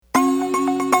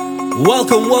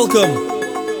Welcome, welcome.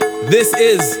 This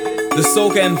is the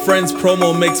Soca and Friends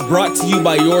promo mix brought to you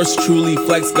by yours truly,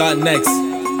 Flex Got Next.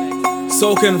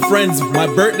 Soca and Friends, my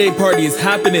birthday party is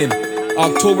happening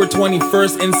October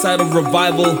 21st inside of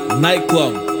Revival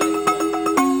Nightclub.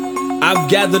 I've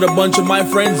gathered a bunch of my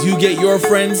friends, you get your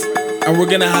friends, and we're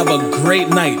gonna have a great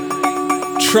night.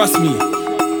 Trust me,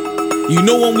 you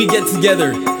know when we get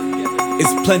together,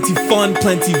 it's plenty fun,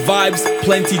 plenty vibes,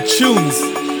 plenty tunes.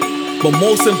 But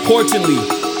most importantly,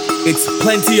 it's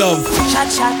plenty of chat,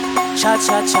 chat, chat,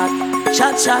 chat, chat,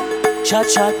 chat, chat, chat,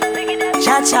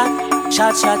 chat, chat,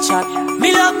 chat, chat, chat.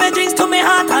 Me love me drinks to me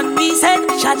heart and me said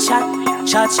chat, chat,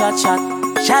 chat, chat, chat,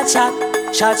 chat, chat,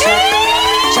 chat, chat,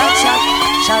 chat,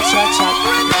 chat, chat, chat.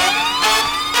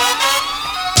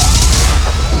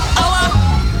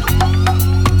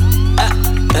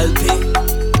 LP,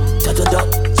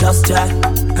 just chat.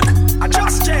 I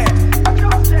just chat.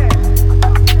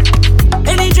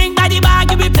 Any drink by the bar,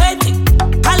 give me plenty.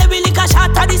 Call me liquor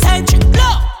shot at the century.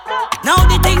 Blow. Now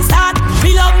the thing start.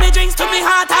 Me love me drinks to me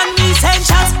heart and me send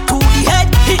shots to the head,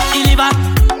 hit the liver.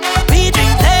 We drink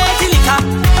plenty liquor.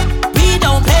 We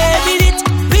don't play with it.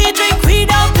 We drink, we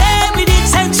don't play with it.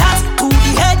 Send shots to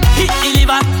the head, hit the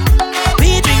liver.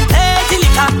 We drink plenty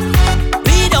liquor.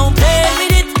 We don't play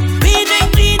with it. We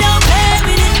drink, we don't play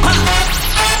with it.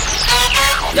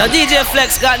 Yo, DJ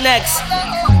Flex got next.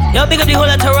 Yo, big up the whole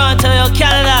of Toronto, yo,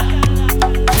 Canada.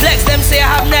 Flex, them say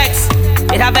I have next.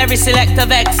 It have every selector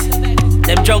vex.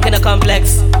 Them drunk in a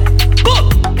complex. Boom!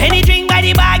 Any drink by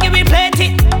the bar, give me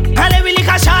plenty. And every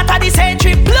liquor shot at the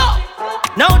century. Blow!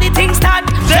 Now the thing start.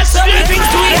 Flex up the drinks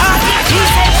to the heart.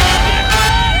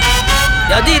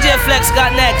 Yo, DJ Flex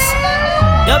got next.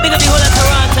 Yo, big up the whole of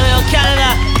Toronto, yo,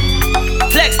 Canada.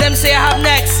 Flex, them say I have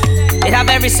next. It have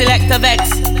every selector vex.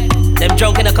 Them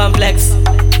drunk in a complex.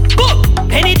 Boom!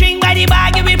 Any drink by the bar,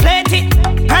 give me plenty.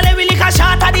 And every liquor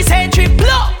shot at the century.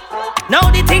 Blow! Now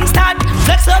the thing start.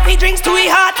 Flex up, he drinks to his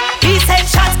heart. He send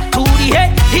shots to the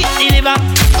head, hit the liver.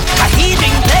 Cause he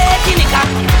drink plenty liquor.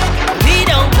 We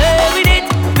don't play with it.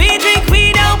 We drink, we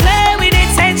don't play with it.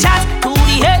 Send shots to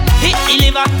the head, hit the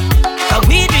liver. Cause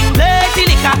we drink plenty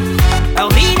liquor. And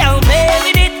we don't play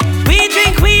with it. We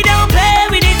drink, we don't play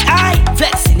with it. I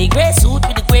flex in the grey suit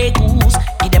with the grey goose.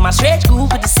 Give them a stretch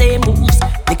groove with the same moves.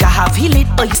 Liquor have heal it,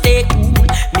 but you stay cool.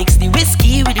 Mix the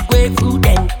whiskey with the grapefruit,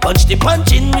 then punch the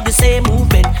punch in with the same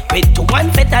movement. Wait to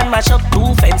one fet and mash up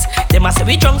two fence. They must say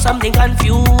we drunk something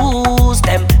confused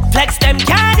them. Flex them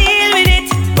can't deal with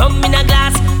it. Rum in a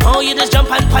glass, oh you just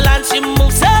jump and balance. You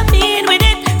move so mean with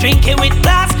it. Drinking with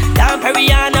glass, down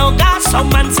Periano gas. Some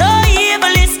man so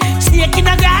evilist. Snake in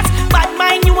the grass, bad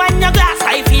mind you and your glass.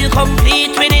 I feel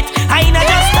complete with it. I ain't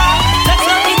just stop. Flex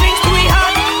up the drinks to we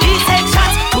heart. He said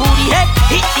shots to the head,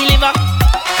 hit the liver.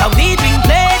 Cause we drink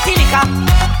plenty liquor,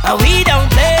 and we don't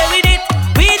play with it.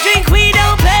 We drink, we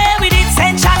don't play with it.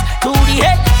 Send shots to the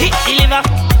head, hit the liver.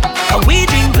 And we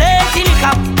drink plenty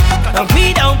liquor, and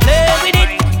we don't play with it.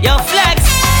 Yo, Flex,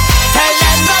 tell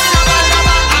them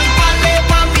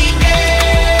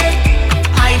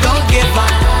I don't give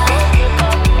up,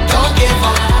 don't give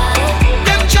up.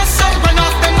 Them just so run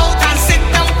off the mouth and sit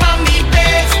down for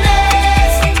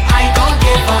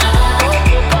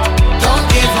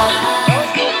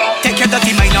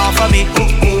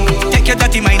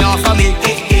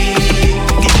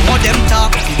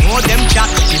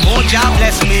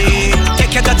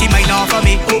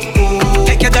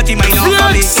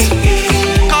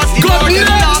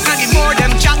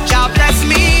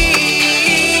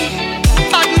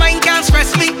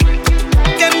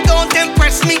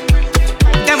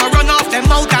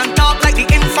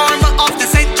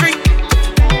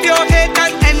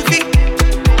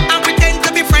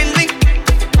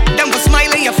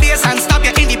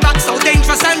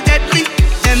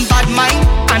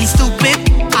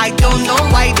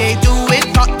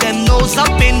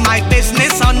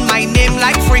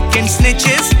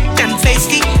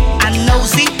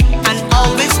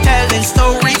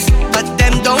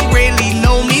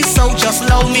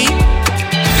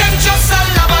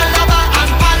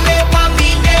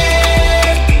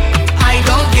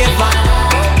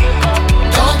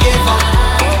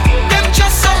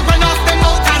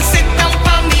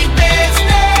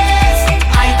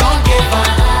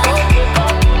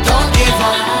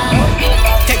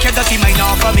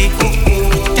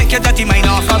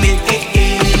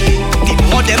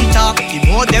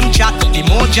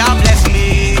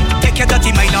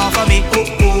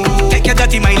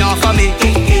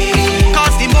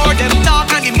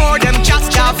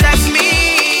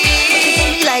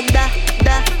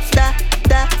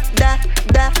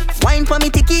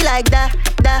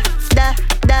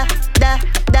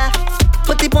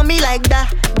on me like da,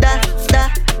 da, da,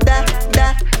 da,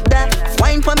 da, da.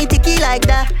 Wine for me ticky like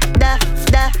da, da,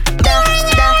 da, da,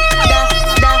 da, da,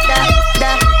 da, da, da.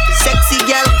 Sexy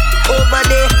girl over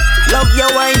there, love your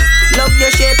wine, love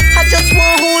your shape. I just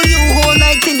want hold you whole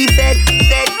night in the bed.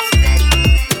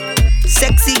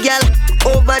 Sexy girl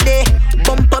over there,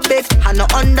 bumper big, and no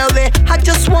underwear. I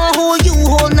just want hold you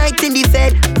whole night in the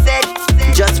bed.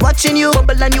 Just watching you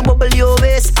bubble and you bubble your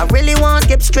waist. I really want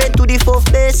skip straight to the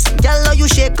fourth base. Girl, how you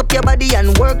shake up your body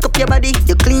and work up your body.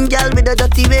 You clean girl with a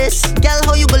dirty waist. Girl,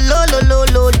 how you go low, low,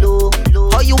 low, low, low.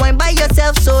 How you whine by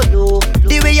yourself so low.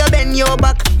 The way you bend your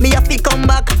back, me have to come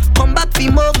back for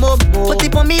more. Put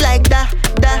it on me like da,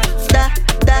 da, da,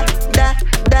 da, da,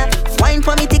 da. Wine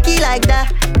for me ticky like da,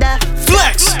 da.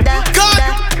 Flex, da, God,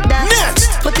 da, da.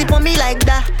 next. Put it on me like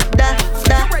da, da,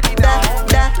 da, da,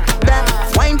 da, da.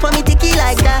 Wine for me ticky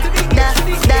like da, da,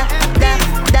 da, da,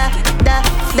 da, da,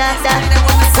 da,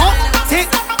 da. Tick,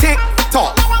 tick,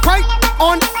 tock, right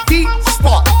on the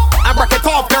spot. I break it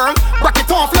off, girl. Break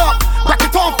it off, look. Break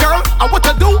it off, girl. I what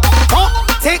to do?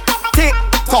 Tick, tick,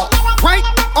 tock, right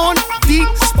on the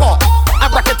spot. I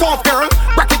break it off, girl.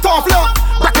 Break it off, look.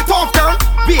 Break it off, girl.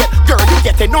 Wait, girl, you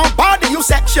getting on body, you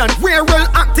section. We're real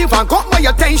active and got my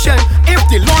attention. If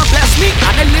the Lord bless me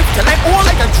and I live till I all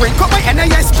like a drink up my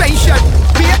NIS station.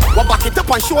 Wait, we'll back it up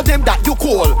and show them that you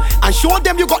cool. And show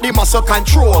them you got the muscle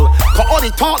control. Cause all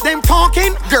the talk them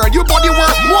talking, girl, your body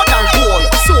worth more than gold.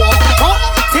 So,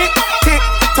 tick, tick,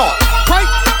 tock, right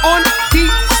on the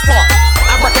spot.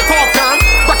 I break it off, girl.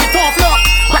 Break it off, look.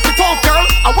 Break it off, girl.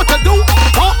 And what to do?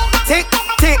 Tick,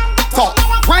 tick, tock,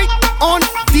 right on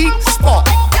the spot.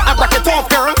 I break it off,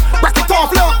 girl. Break it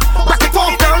off, look. Break it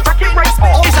off, girl. Break it right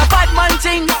spot. It's a bad man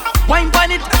thing. Wine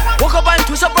pan it. Walk up and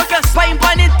twist up like a spine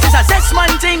pan it. It's a zest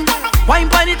man thing. Wine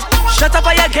pan it. Shut up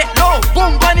and you get low.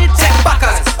 Boom pan it. Tech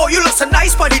backers. Oh, you look so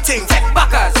nice funny thing. Tech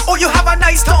backers. Oh, you have a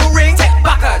nice tongue ring. Tech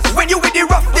backers. When you with the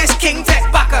roughness king.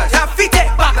 Tech backers. Have feet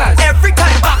tech backers. Every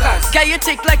time backers. Girl, you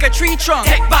tick like a tree trunk.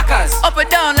 Tech backers. Up and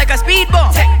down like a speed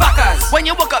bump. Tech backers. When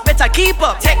you walk up, better keep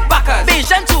up. Tech backers. Binge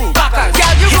them too. Backers.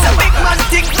 Girl, you it's go. a big man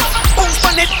thing. Bounce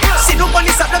pan it. See no money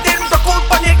sat then rock out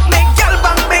pan it. Make girl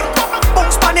bang bang.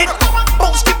 Bounce pan it.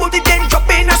 Bounce the booty then drop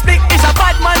in a split. It's a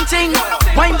bad man thing.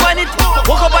 Wine pan it.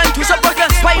 Walk up and twist up like a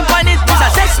spine pan it. It's a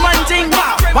sex man thing.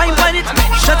 Wine pan it.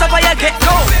 Shut up and you get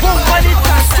low. Boom pan it.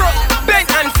 Bend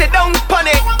and sit down pan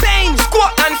it. Bang.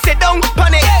 Squat and sit down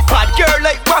pan it. Bad girl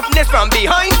like roughness from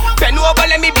behind. Bend over,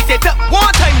 let me beat it up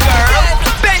one time, girl.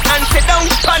 Bend and sit down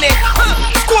pan it.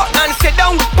 Squat and sit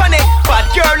down pan it. Bad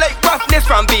girl like roughness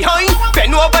from behind.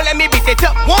 Bend over, let me beat it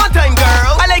up one time,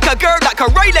 girl. I like a girl that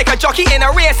can ride like a jockey in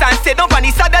a race and sit down on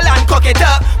the saddle and cock it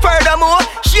up. Furthermore,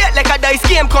 shit like a dice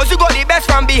game, cause you got the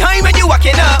best from behind when you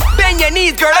walking up. Bend your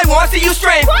knees, girl, I want to see you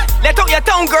strength. Let out your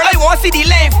tongue, girl, I want to see the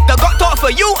length. The gut talk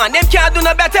for you and them can't do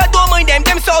no better. Don't mind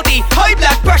them salty. High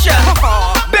blood pressure.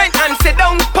 Bend and sit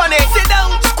down, pan it. Sit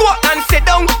down. Squat and sit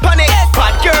down, pan it.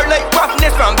 Bad girl like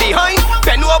roughness from behind.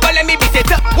 Bend over, let me beat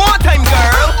it up one time,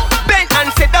 girl. Bend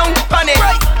and sit down, pan it.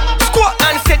 Squat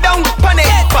and sit down, pan it.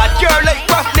 Bad girl like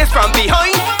roughness from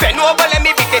behind. Bend over, let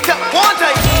me beat it up one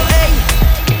time.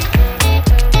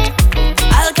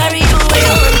 I'll carry you away.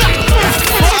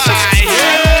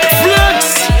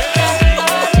 Flex!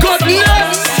 God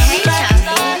next!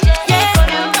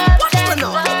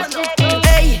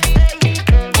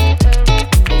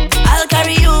 I'll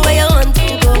carry you where you want to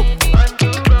go.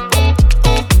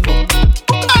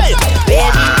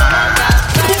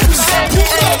 Baby,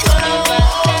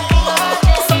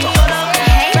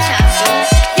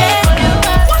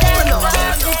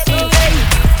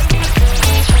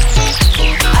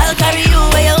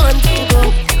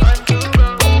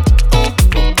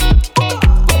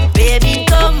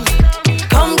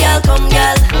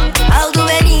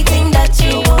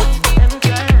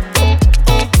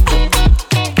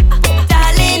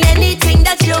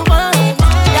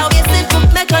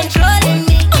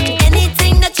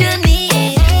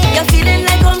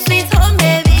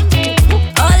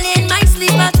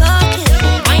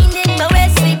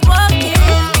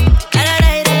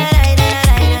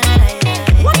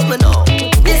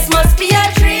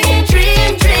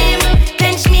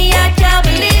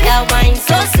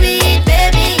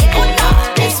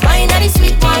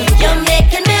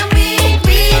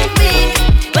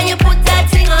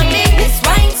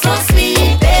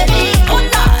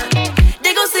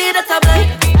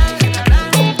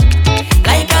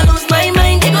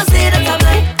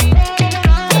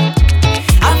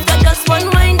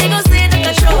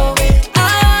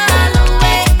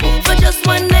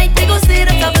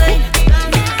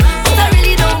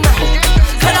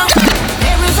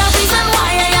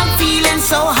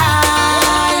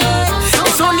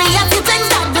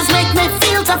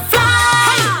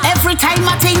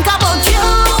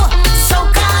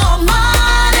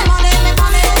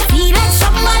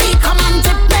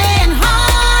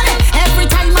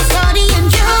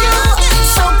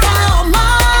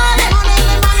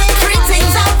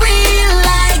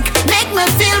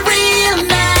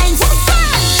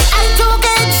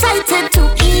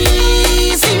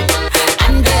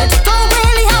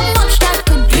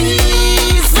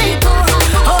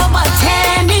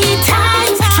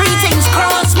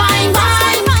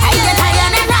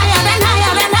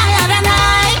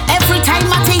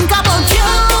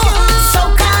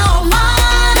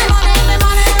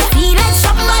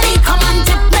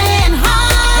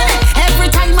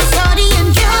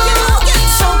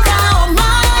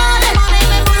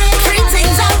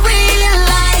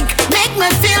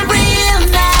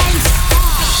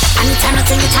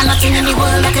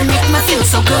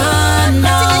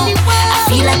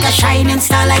 a shining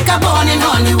star like a born in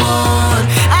Hollywood.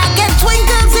 I get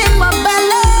twinkles in my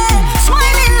belly,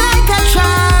 smiling like a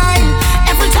child.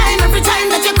 Every time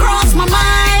that you cross my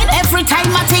mind, every time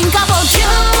I think about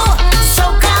you,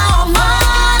 Soca, oh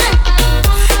man,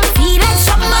 feeling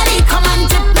somebody come and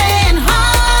dip me in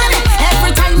hard.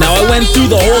 Every time. Now I went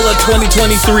through the whole of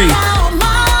 2023,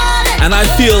 and I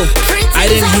feel I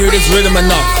didn't hear this rhythm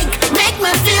enough.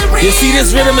 You see,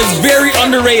 this rhythm is very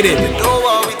underrated. Don't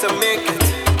want we to make it,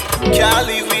 can't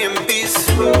leave me in peace.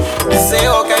 They say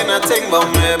all kind of thing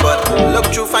about me, but look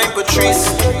through fine Patrice.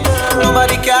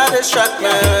 Nobody can distract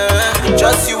me,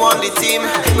 just you on the team.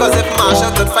 Cause if Machel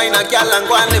could find a girl and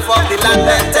go and live off the land,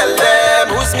 then tell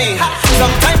them who's me.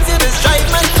 Sometimes it just drive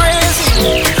me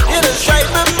crazy, it just drive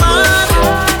me mad,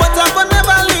 but I would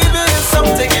never leave it,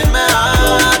 something in my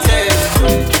heart,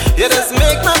 yeah. You just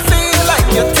make me feel like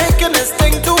you're taking this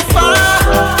thing too far.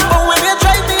 But when you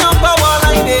drive me up a wall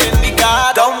like in the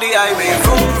car, down the highway,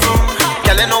 vroom vroom.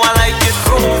 Girl, you know I like it,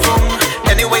 vroom vroom.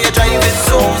 Anyway you drive it,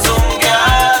 zoom zoom,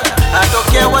 girl. I don't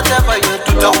care whatever you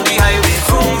do, down the highway,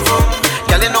 vroom vroom.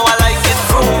 Girl, you know I like it,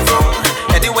 vroom vroom.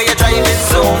 Anyway you drive it,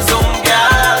 zoom zoom,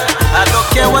 girl. I don't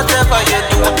care whatever you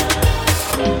do.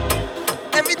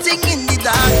 Everything in the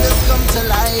dark just come to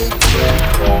light.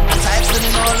 As I spend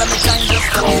all of my time just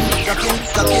talking.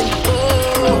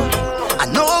 Oh, I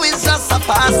know it's just a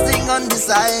fast thing on the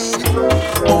side,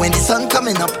 but when the sun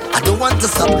coming up, I don't want to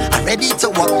stop. I'm ready to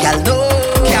walk, y'all know.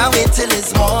 Can't wait till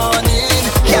it's morning.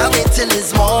 Can't wait till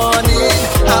it's morning.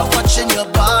 I'm watching your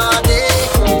body.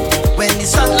 When the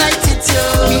sunlight hits you,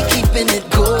 we keeping it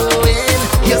going.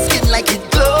 Your skin like it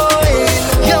glowing.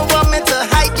 You want me to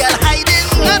hide, girl, hiding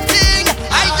nothing.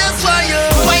 I just want you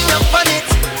wind up on it,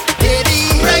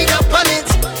 baby, right up on it,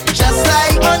 just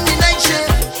like on the night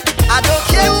shift. I don't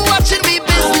care who watching me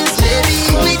business,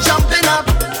 baby. We jumping up,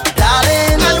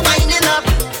 darling, and winding up,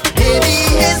 baby.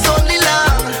 It's only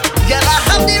love, girl. I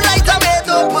have the right away.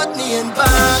 Don't put me in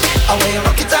back. Away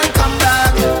rock it and come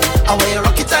back. Away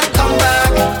rock it and come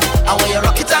back. Away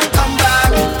rock it and come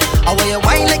back. Away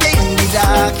wine like in the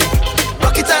dark.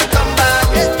 Rock it and come back.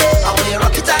 Away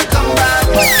rock it and come back.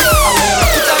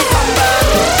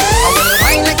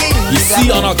 You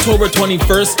see, on October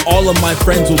 21st, all of my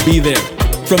friends will be there.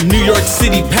 From New York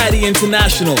City, Patty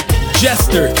International,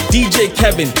 Jester, DJ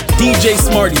Kevin, DJ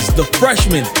Smarties, The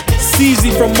Freshman,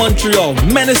 CZ from Montreal,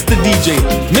 Menace the DJ,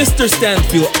 Mr.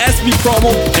 Stanfield, SB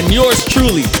Promo, and yours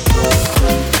truly.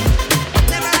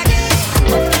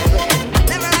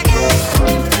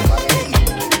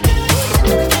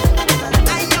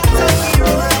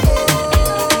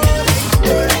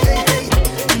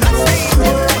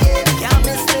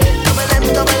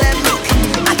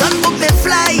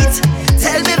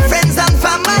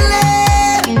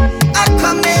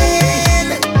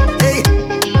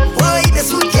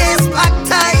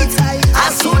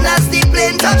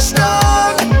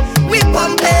 Touchdown, we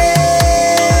pumping.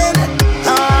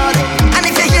 And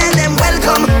if you hear them,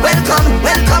 welcome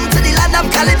to the land of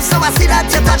Calypso. I see that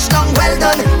you touchdown, well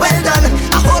done.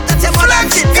 I hope that your mother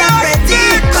sit there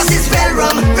ready, cause it's real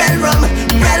rum,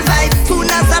 real vibe. Soon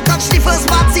as I touch the first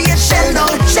party, it's shell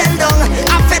down.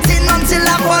 I'm fetting until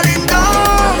I'm falling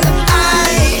down.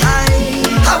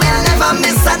 I will never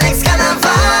miss the next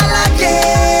carnival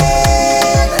again.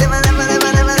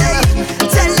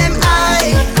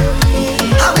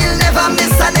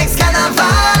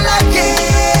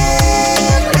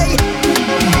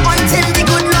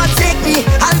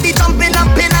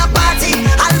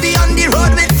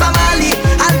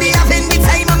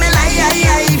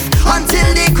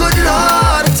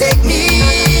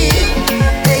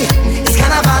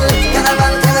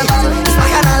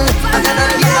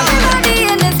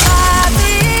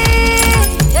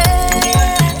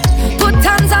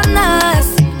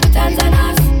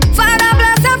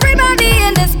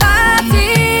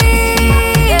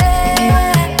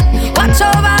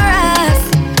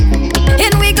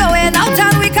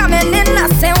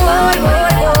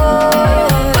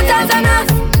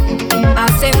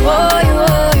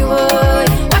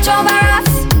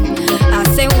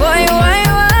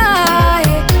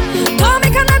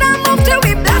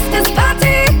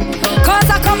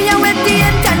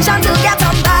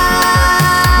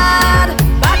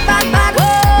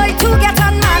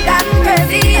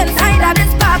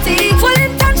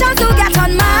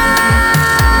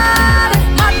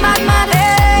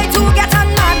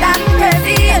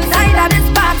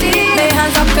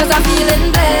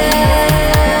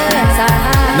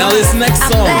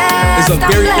 A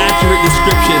very accurate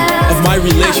description of my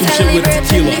relationship with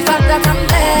tequila.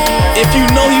 If you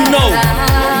know, you know.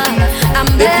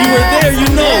 If you were there, you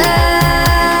know.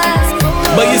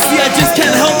 But you see, I just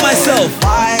can't help myself.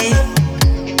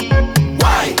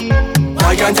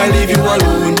 can't I leave you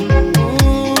alone?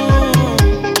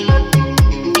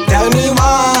 Tell me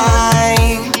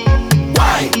why?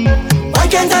 Why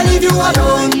can't I leave you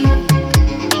alone?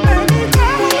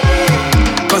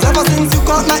 Cause ever since you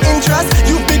caught my interest,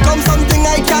 you've become something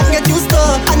I can't get used to.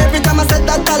 And every time I said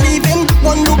that I'm leaving,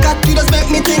 one look at you just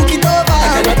make me think it over.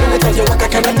 I cannot do it without you, I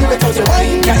cannot do it without you.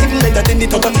 Why? Can't even let that in the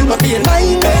thought of you not being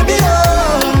mine, baby,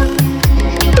 oh.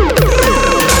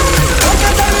 Why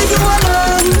can't I leave you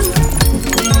alone?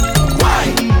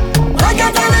 Why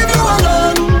can't I leave you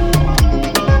alone?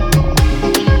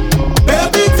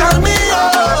 Baby, tell me,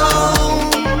 oh.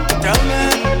 Tell me.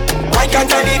 Why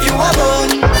can't I leave you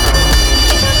alone?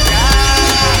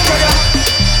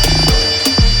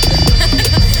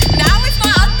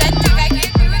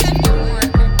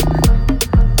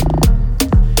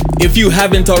 If you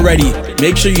haven't already,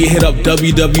 make sure you hit up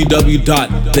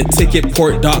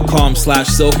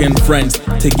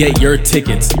www.theticketport.com/SocaandFriends to get your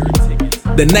tickets.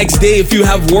 The next day, if you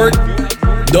have work,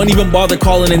 don't even bother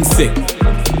calling in sick.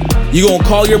 You gonna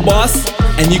call your boss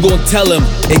and you gonna tell him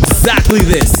exactly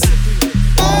this.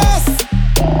 Boss,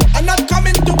 I'm not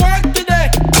coming to work today.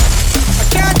 I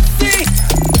can't see.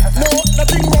 No,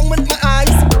 nothing wrong with my eyes.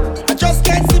 I just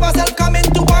can't see myself coming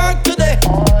to work today.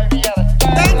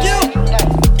 Thank you.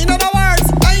 In other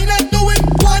words, I ain't not doing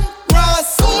one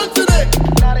grass soul today.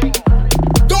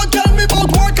 Don't tell me about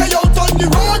work, I out on the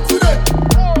road today.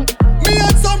 Me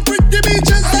and some pretty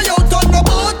beaches, I out on the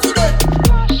boat today.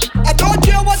 I don't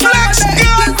care what time of day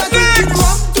it is, I think it's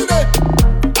wrong today.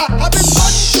 I have been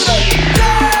fun today.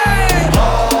 Yeah!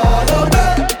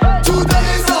 Holiday, today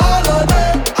is a holiday.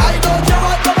 I don't care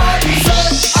what nobody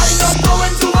says, I'm not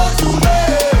going to work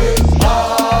today.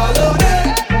 Holiday,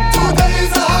 today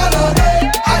is a holiday.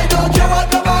 I don't care what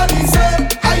nobody says,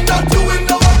 I'm not doing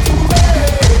no work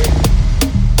today.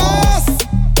 Boss,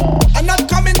 I'm not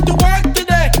coming to work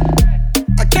today.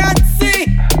 I can't see.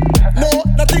 No,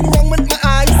 nothing wrong with my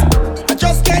eyes. I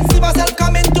just can't see myself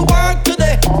coming to work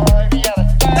today.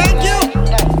 Thank you.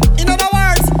 In other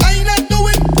words, I ain't not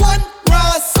doing one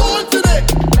grass soul today.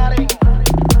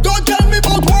 Don't tell me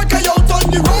about work, I out on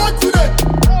the road today.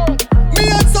 Me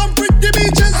and some pretty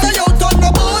beaches, I out on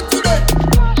the boat today.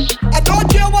 I don't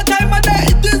care what time of day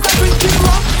it is, I think it's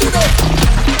wrong today.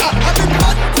 I have been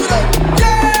fun today.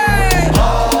 Yeah!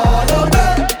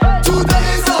 Holiday, today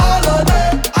is a holiday.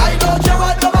 I don't care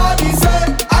what nobody says,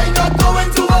 I'm not going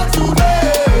to work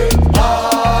today.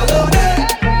 Holiday,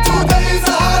 today is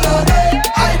a holiday.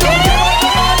 I don't care what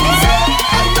nobody says,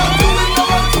 I'm not doing no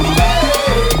work today.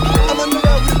 I'm on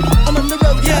the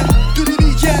road, yeah. To the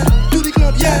beach, yeah. To the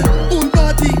club, yeah. Pool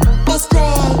party, bus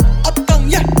crawl, uptown,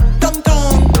 yeah.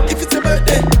 Downtown. If it's your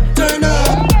birthday, turn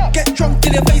up. Get drunk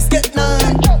till your face get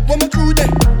numb. When my crew there,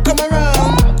 come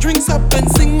around. Drinks up and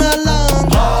sing along.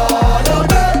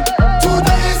 Holiday,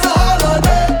 today is a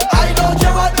holiday. I don't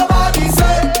care what nobody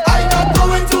says, I'm not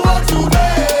going to work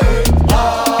today.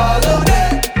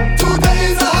 Holiday, today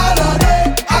is a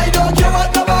holiday. I don't care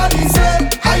what nobody says,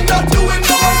 I'm not doing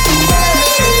no work today.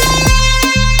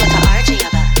 Put the archie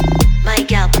yabba, my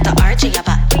gal. Put the archie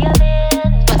yabba.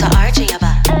 Put the archie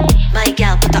yabba, my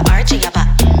gal. Put the archie yabba.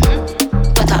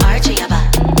 Put the archie yabba,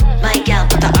 my gal.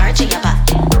 Put the archie yabba.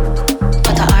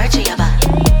 Put the archie yabba,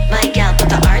 my gal. Put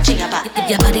the archie yabba.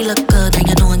 Your body look good and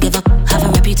you don't give up. Have a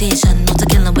reputation, not to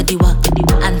kill with the what.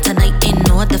 And tonight ain't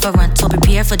no different, so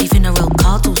prepare for the funeral.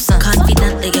 Call two sons.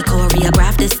 Confident that you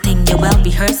choreograph this thing. You well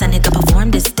rehearse and you can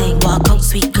perform this thing. Walk out,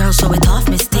 sweet girl, show it off,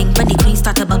 Miss Ting. When the queen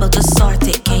start to bubble, just sort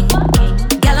it, king.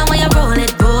 Gyal, and when you roll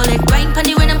it, grind pon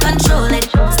the rhythm, control it.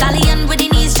 Stallion with the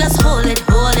knees, just hold it,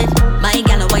 hold it. My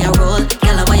gyal, when you roll,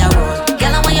 gyal, when you roll.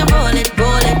 Gyal, and when you roll it,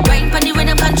 grind pon the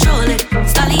rhythm, control it.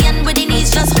 Stallion with the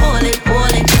knees, just hold it,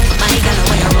 hold it. My gyal,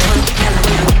 when you roll, gyal,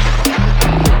 when you roll.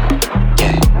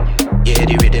 Yeah,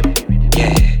 the rhythm, yeah.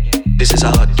 This is a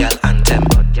hot gal anthem.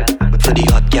 For the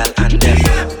hot gal anthem.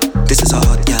 This is a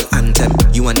hot gal anthem.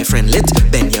 You and your friend lit,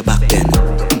 bend your back then.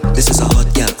 This is a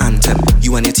hot gal anthem.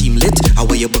 You and your team lit, how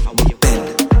are you bend?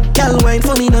 Gal wine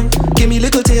for me now. Give me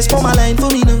little taste for my line for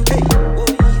me now.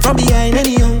 From behind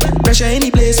anyhow, pressure any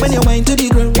place when you wine to the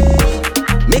ground.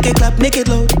 Make it clap, make it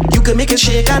loud. You can make it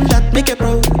shake and that make it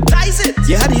proud. Dice it,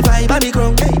 you had the vibe on the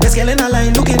ground. Let's get in a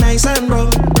line looking nice and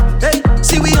brown. Hey,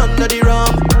 see we under the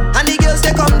rum, and the girls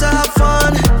they come to have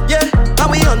fun. Yeah, and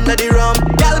we under the rum.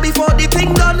 Gal before the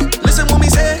thing done, listen what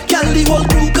me say. Gal the whole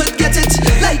crew could get it.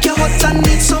 Like you're hot and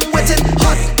need some wetting.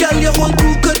 Hot gal your whole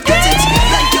crew could get it.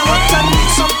 Like you're hot and need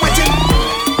some wetting.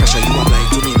 Pressure you apply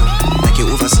to me now. Like you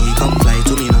oversee, come fly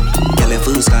to me now. Gal in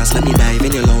first class, let me dive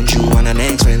in your lounge. You and an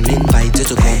ex friend invite you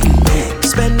to come.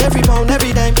 Spend every pound, every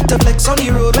dime to flex on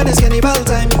the road when it's cannibal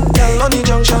time. Gal on the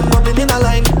junction, bubbling in a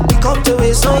line. like to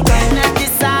waste no time. I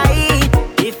decide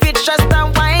if it's just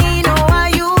a wine or are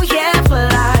you here for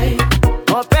life?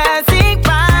 Or passing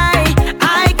by,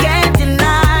 I can't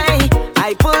deny.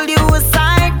 I pulled you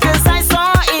aside 'cause I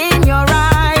saw in your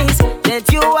eyes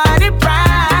that you are the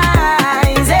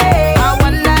prize. Hey, I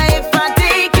wonder if I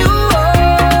take you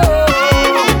home.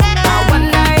 I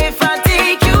wonder if I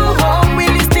take you home.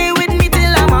 Will you stay with me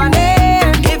till I'm on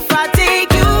end? If I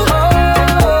take you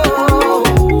home,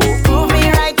 prove me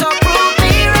right or prove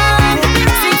me wrong.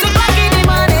 Since you're back in the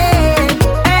morning,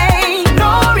 hey,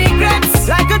 no regrets.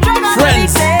 Like a drug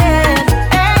Friends,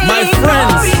 my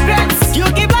friends. no regrets. You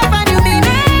give life a new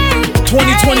meaning.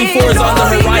 2024 is on the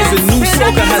horizon. New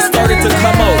Soca has started to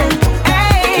come out.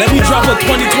 Let me drop a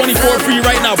 2024 for you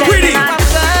right now. Preedy.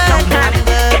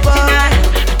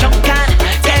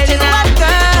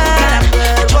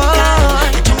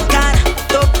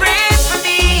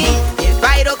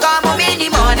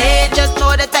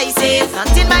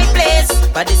 Not in my place,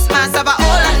 but this mass of a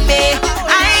hole on me.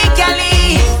 I can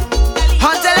leave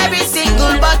until every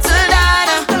single bottle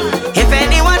down. If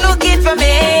anyone looking for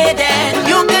me, then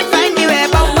you can find me where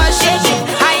Bumba shaking.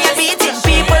 I am beating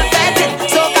people betting,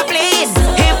 Soca please.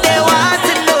 If they want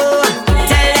to know,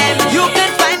 tell them you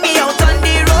can find me out on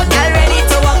the road, all ready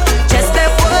to walk. Just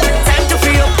left work, time to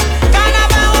free up.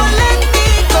 Carnival won't let me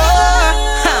go.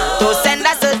 Don't send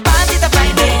us a party to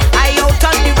find me. I out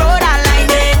on the road, I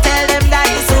line it. Tell them that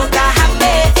the Soca have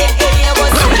me. It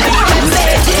was so many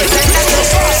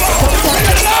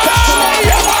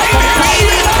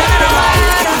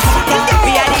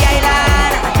we are the island.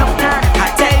 I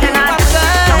tell you not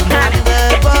good.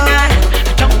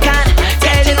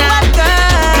 Tell you not good.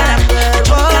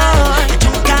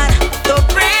 Don't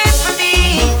pray for me.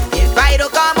 If I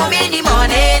don't come home in the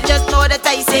morning, just know that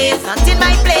I say it's not in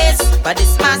my place. But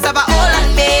this mass of a hole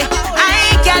on me,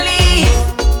 I can leave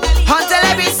until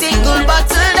every single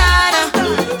bottle down.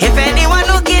 If anyone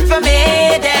looking for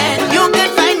me, then you can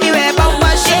find me where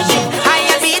Bumba shaking. I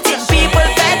am beating people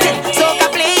betting, Soca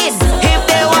please. If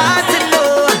they want to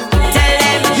know, tell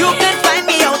them you can find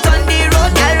me out on the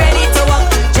road, all ready to walk.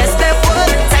 Just left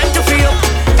work, time to free up.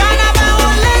 Carnival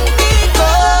won't let me go.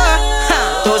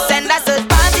 Don't send us a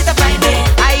party to find me.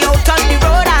 I out on the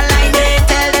road, I line it.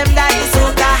 Tell them that the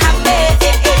Soca have me.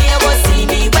 You will see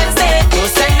me Wednesday.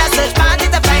 Don't send us a party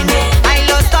to find me. I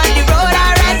lost on the road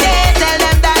already. Tell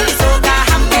them that the Soca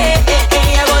have me.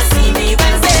 You will see me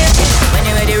Wednesday. When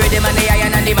you ready, Riddim and the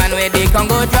iron and the man where they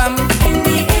Congo drum.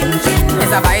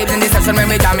 There's a vibe in the session when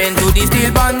we jam into the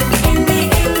steel bun.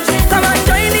 Come on,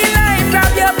 join the line,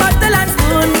 grab your bottle and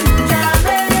spoon.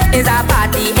 It's a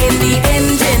party in the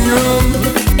engine room.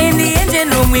 In the engine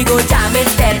room we go jam it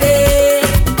steady.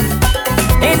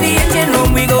 In the engine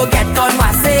room we go get on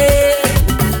wassy.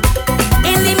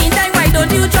 In the meantime, why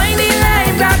don't you join the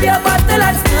line, grab your bottle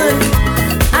and spoon,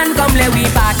 and come let we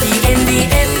party in the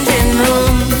engine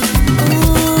room.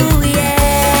 Ooh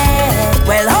yeah.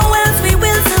 Well, how else we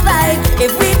will survive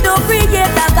if we don't create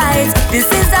a vibe? This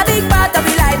is a big part of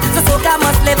the life, so Soca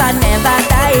must live and never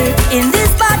die. In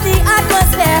this party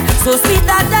atmosphere, so sweet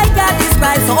that I can't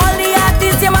describe. So all the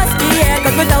artists you must be here,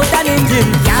 'cause without an engine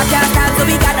can't start, so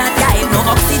we cannot drive. No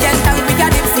oxygen tank, we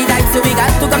got dipsy dive, so we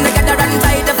got to come together and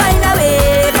try to find a way.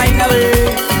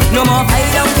 No more fight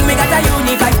down, we got a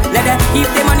unify. Let them keep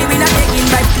the money, we not taking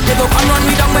back. They go come run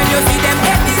me down when you see them.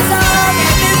 Get this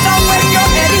song when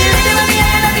you're ready. Riddim and the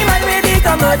iron and the man where they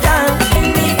come go down.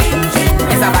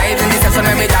 It's a vibe in the session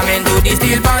when we jam into the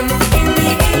steel bun.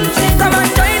 Come on,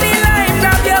 join the line,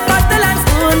 grab your bottle and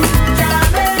spoon.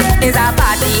 It's a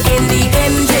party in the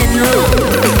engine room.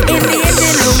 In the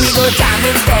engine room we go jam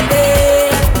it steady.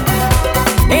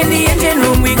 In the engine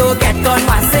room we go get on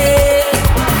wassy.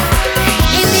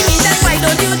 In the meantime, why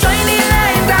don't you join the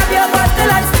line, grab your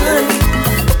bottle and spoon,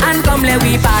 and come let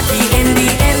we party in the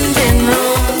engine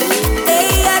room. Hey,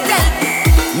 I tell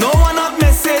No one not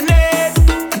missing it,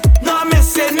 not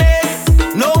missing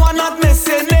it. No one not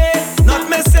missing it, not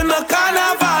missing the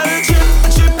carnival. Chip,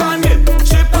 chip and dip,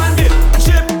 chip and dip,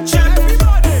 chip, chip,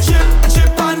 chip,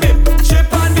 chip and dip,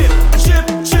 chip and dip, chip,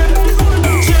 chip,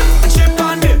 chip, chip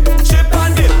and dip, chip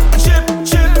and dip, chip,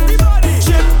 chip,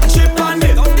 chip, chip and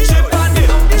dip, chip and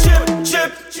dip, chip,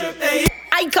 chip, chip. Hey.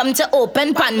 I come to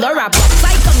open Pandora box.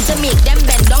 I come to make them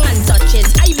bend down and touch it.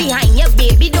 I behind you,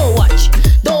 baby, don't watch.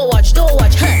 Don't watch, don't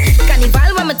watch, huh?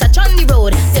 Carnival when me touch on the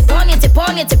road. Tip on you, tip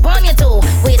on you, tip on your toe.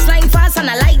 Waistline fast and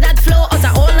I like that flow. Out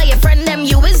of all of your friend them,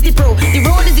 you is the pro. The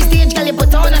road is the stage, girl, you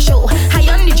put on a show. High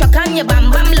on the truck and you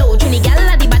bam bam low. Trinidad,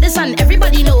 Gyal, the baddest and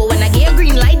everybody know. When I get a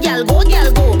green light, Gyal, go,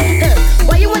 Gyal, go.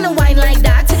 Why you wanna whine like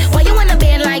that? Why you wanna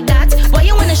bend like that? Why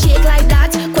you wanna shake like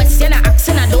that? Question I ask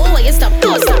and I know why you stop,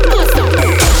 stop, stop, stop.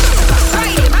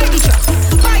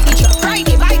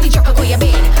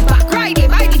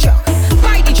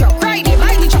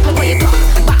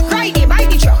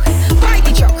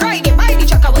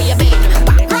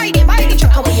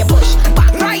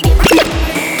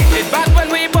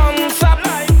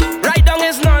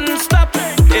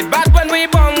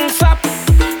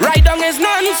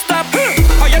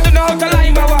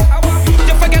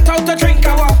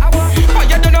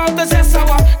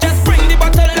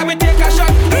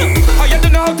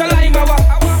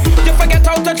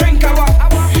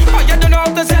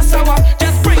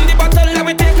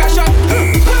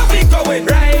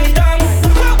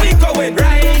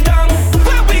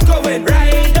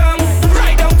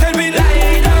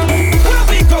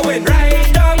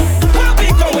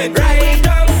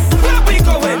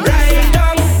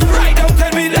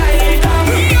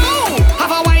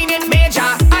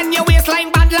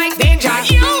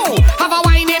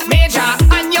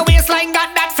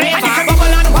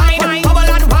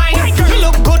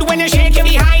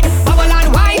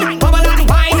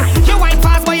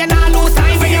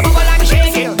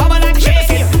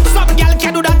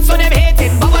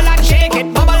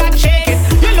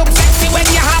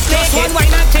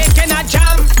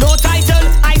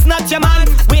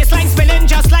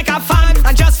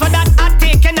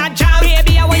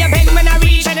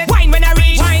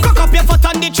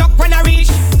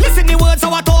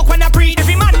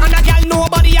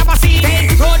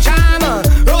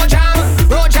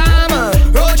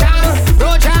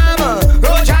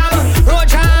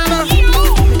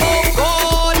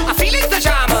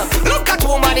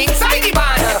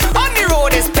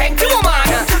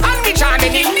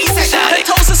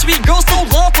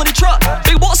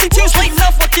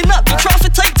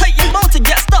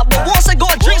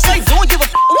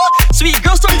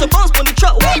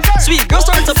 Sweet girl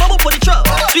start to bubble for the truck.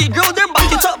 Sweet girl then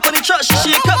back it up for the truck. She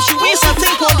shake up, she waist and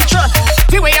take on the truck.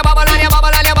 The way you bubble and you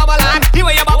bubble and you bubble and the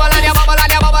way you bubble and you bubble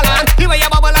and you bubble and the way you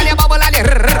bubble and you bubble and you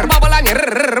bubble and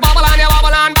you bubble and you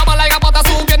bubble and bubble like a butter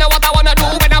soup. You know what I wanna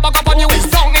do when I buck up on you is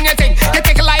down in your thing. You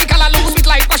take it like a loose with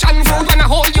like passion fruit. When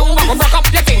I hold you, I will rock up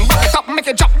your thing. Back it up,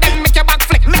 make it drop, then make your back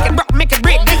flick. Make it rock, make it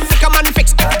break, then flick 'em and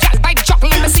fix. Gyal bite the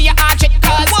chocolate, let me see you arch it.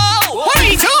 Cause whoa, what are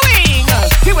you doing?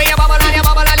 The way you bubble and you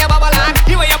bubble and you bubble and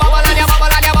the way you bubble and you bubble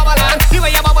and you bubble and the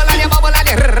way you bubble and you bubble and you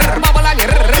bubble and you bubble and you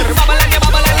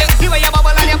bubble and the way you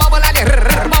bubble and you bubble and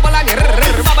you bubble and you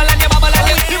bubble and you bubble and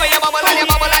the way you bubble and you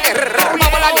bubble and you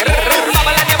bubble and you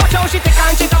bubble and you. Watch how she take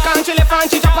and she tuck and she lift and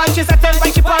she drop and she settle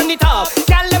right she on the top.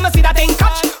 Gyal, let me see that thing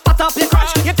catch. Pat up your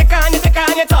crotch. You take and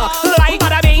you talk like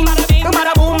bada bing,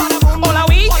 bada boom. All a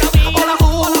we, all a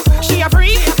who. She a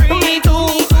free, me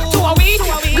too. Two a we,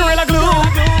 gorilla glue.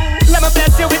 Let me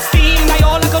bless you with steam. I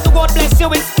all go to God bless you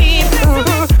with steam.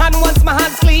 And once my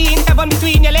hands clean, heaven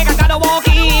between your leg I gotta walk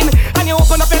in. And you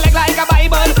open up your leg like a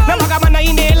Bible. No maga man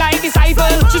in there like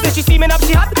disciple. She said she steaming up,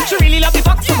 she hot. She really love the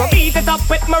fuck, so I beat it up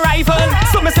with my rifle.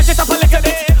 So me switch it up a little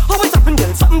bit. Oh, it's up and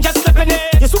girl, something just slipping it.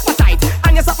 You're super tight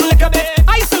and you're something like a bit.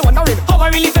 I still wondering how I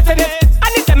really fit in it.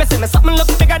 And if them say me something look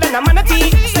bigger than a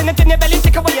manatee. Send it in your belly,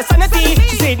 take away your sanity.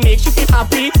 She said it makes you feel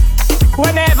happy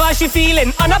whenever she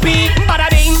feeling unhappy. Bada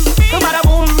bing, bada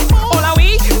boom. All a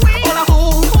we, all a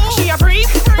who. She a freak,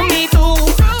 me too.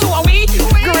 Two a we,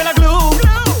 gorilla glue.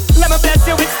 Let me bless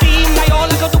you with steam. I all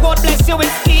go to God bless you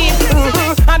with steam.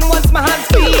 And once my hands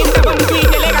clean, heaven between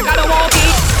your leg I gotta walk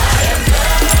in.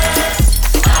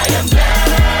 I am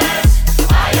blessed.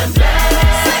 I am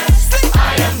blessed.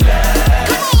 I am blessed.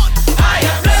 Come on. I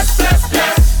am blessed, blessed,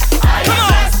 blessed. I am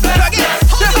blessed, blessed,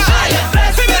 blessed. I am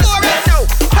blessed. Let me go right now.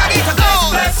 Ready to go.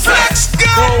 Flex, go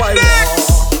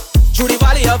next. Through the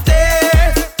valley of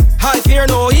death, I fear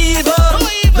no evil.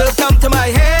 Will come to my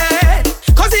head,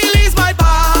 cause he leads my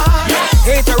path.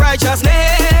 Hate the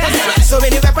righteousness, so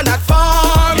many weapon that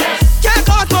form can't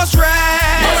cause no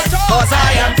stress. Cause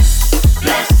I am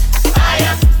blessed, I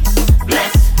am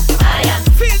blessed, I am.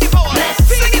 Feel the power,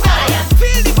 feel the power,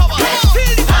 feel the power,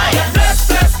 feel the power. I am blessed,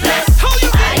 blessed, blessed. How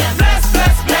you feel? I am blessed,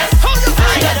 blessed, blessed. How you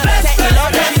feel? I am blessed, blessed,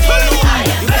 blessed. I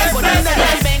am blessed, blessed,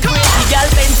 blessed. The girl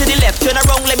bend to the left, turn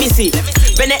around, let me see.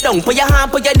 Bend it down, put your hand,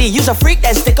 put your knee. Use a freak,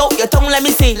 then stick out your tongue, let me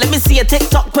see. Let me see a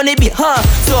TikTok on the beat, huh?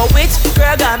 So which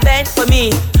girl gon' bend for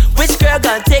me? Which girl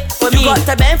gon' tick for me? You got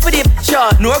to bend for the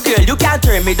shot. No girl, you can't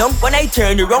turn me down. When I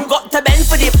turn you wrong, got to bend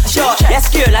for the shot.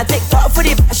 Yes girl, I take top for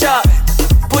the shot.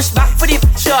 Push back for the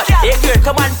shot. Hey girl,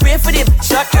 come on, pray for the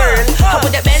shot, girl. How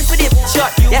would you bend for the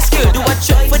shot? Yes girl, do a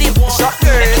shot for the shot,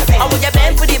 girl. How would you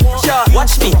bend for the shot?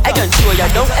 Watch me, I can show you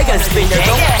down, I can spin you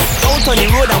down. Out on the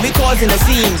road and we causing a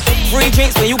scene. Free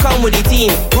drinks when you come with the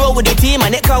team. Roll with the team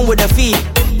and it come with the fee.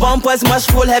 Bumpers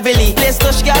must roll heavily. Play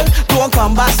slush, girl, don't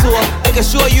come back so. I can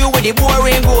show you where the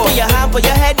boring go. Put your hand, put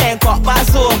your head, then cut back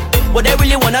so. What they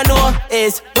really wanna know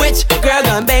is which girl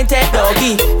gon' bend that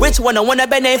doggy? Which one I wanna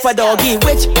bend for doggy?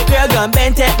 Which girl gon'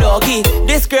 bend that doggy?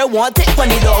 This girl want it for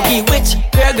the doggy. Which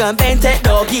girl gon' bend that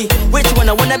doggy? Which one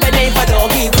I wanna bend for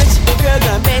doggy? Which girl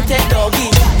gon' bend that doggy?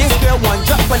 This girl want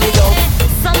drop for the doggy.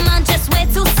 Some man just way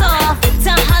too soft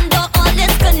to handle all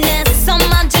this goodness. Some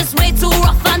man just way too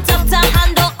rough and tough to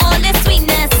handle all this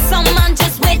sweetness. Some man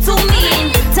just way too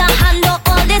mean to handle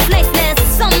all this niceness.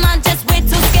 Some man just way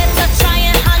too scared to try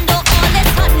and handle all this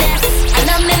hotness. I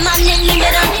love me man in the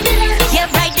middle, yeah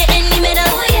right there in the middle.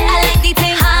 I like the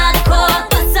thing hardcore,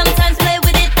 but sometimes play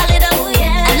with it a little.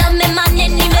 I love me man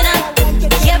in the middle,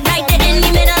 yeah right there in the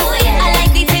middle. I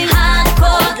like the thing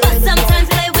hardcore, but sometimes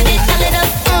play with it a little.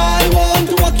 I want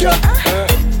to walk you,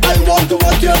 I want to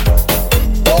walk you.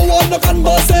 Don't want no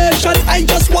conversation, I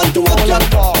just want to walk you.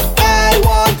 I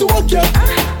want to walk you,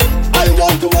 I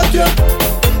want to walk you.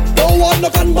 Don't want no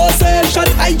conversation,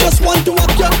 I just want to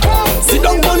walk you. Sit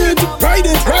down on it, ride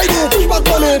it, push back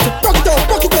on it, rock it up,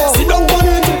 rock it up. Sit down on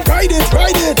it, ride it,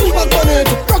 push back on it,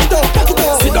 rock it up, rock it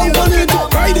up. Sit down on it,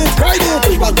 ride it,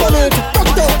 push back on it,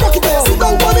 rock it up, rock it up. Sit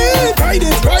down on it, ride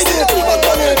it, push back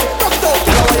on it, rock it up.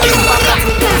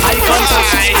 Eye contact,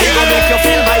 I go make you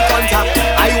feel my contact.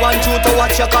 I want you to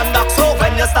watch your conduct. So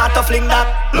when you start to fling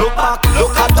that, look back,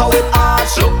 look at how it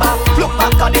arch. Look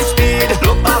back at the speed.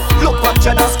 Look back, look what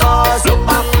you the scars. Look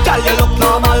back, girl you look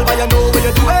normal, but you know what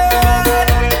you're doing.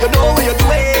 You know what you're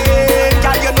doing,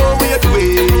 girl you know what you're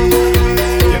doing.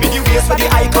 You make you waste for the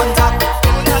eye contact.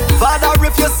 Father,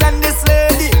 if you send this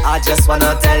lady, I just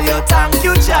wanna tell you thank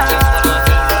you, child.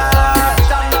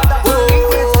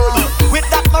 With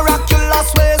that miraculous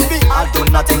ways, me I do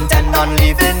not intend on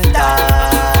leaving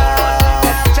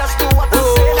that. Just do what I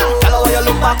say now. Tell her why you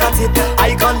look back. at it.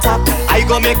 Eye contact, I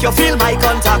go make you feel my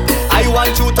contact. I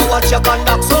want you to watch your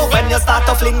conduct. So when you start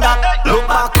to fling that, look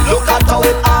back, look at how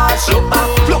it arch. Look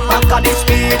back at the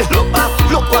speed. Look back,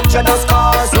 look what you just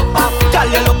caused. Look back, girl,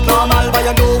 you look normal, but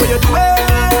you know what you're doing.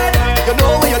 You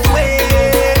know what you're doing,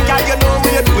 girl, you know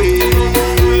what you're doing.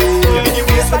 You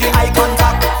waste for the eye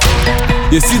contact.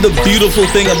 You see, the beautiful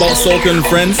thing about Soca and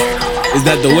Friends is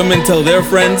that the women tell their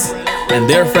friends and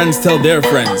their friends tell their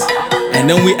friends, and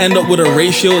then we end up with a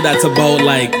ratio that's about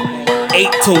like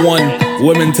 8-to-1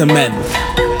 women to men.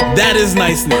 That is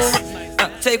niceness.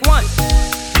 Take one,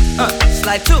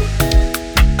 slide two,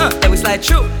 then we slide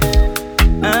through.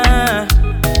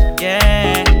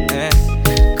 Yeah.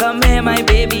 Come here, my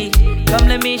baby, come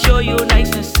let me show you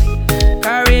niceness.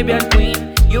 Caribbean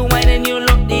queen, you whine and you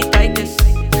look the tightest.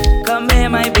 Come here,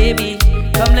 my baby,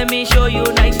 come let me show you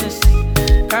niceness.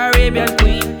 Caribbean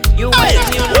queen, you whine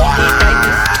and you look the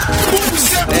tightest.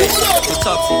 Hey, you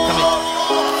talk to,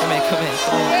 come here.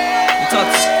 You talk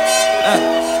to.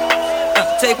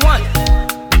 Take one,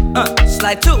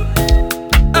 slide two,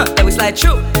 then we slide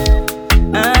through.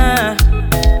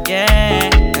 Yeah.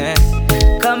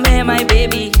 Come here, my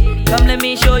baby, come let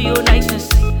me show you niceness.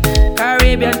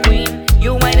 Caribbean queen,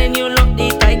 you whine and you look the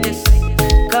tightest.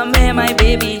 Come here, my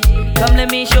baby, come let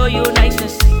me show you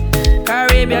niceness.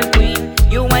 Caribbean queen,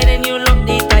 you whine and you look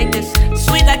the tightest.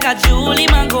 Sweet like a Julie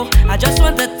mango, I just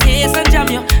want to taste and jam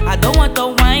you. I don't want to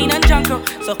wine and drunk you.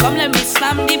 So come let me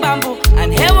slam the bamboo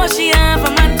and hear what she have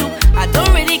a man too. I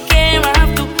don't really care, I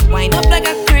have to wind up like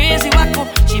a crazy wacko.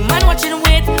 She man watching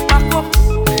wait, wacko.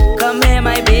 Come here,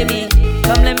 my baby,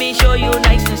 come let me show you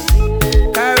niceness.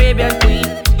 Caribbean queen,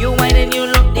 you whine and you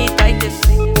look the tightest.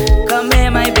 Come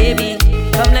here, my baby,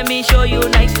 come let me show you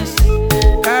niceness.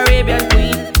 Caribbean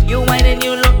queen, you whine and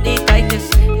you look the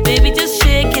tightest. Baby, just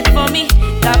shake it for me,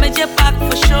 damage your back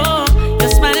for sure. Your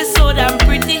smile is so damn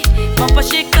pretty, bumper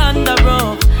shake on the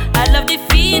road. I love the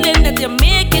feeling that you're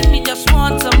making me just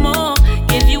want some more.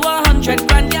 Give you 100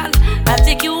 grand, girl, I'll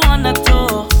take you on a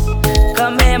tour.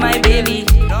 Come here, my baby,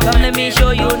 come let me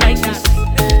show you niceness.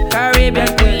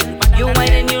 Caribbean queen, you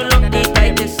whine and you look the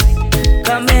tightest.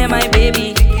 Come here, my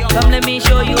baby, come let me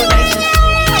show you niceness.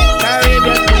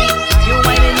 Caribbean queen, you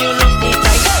whine and you look the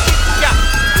tightest. Yeah,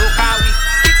 yo kawi,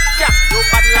 kick yo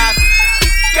padla,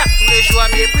 kick tous les jours à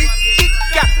mépris,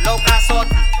 kick l'eau qu'a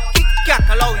sorti, kick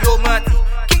l'eau yo menti,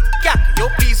 kick yo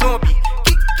pris zombie,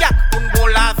 kick une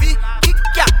bonne la vie, kick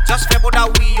just fait bon da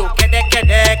oui yo kedek.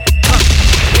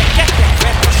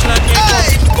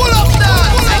 Hey, pull up that!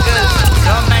 My girl,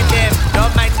 don't mind them,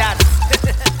 don't mind that.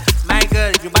 My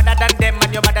girl, you better than them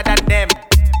and you better than them.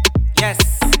 Yes,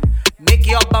 make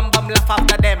your bum laugh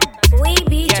after them. We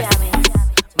be jamming.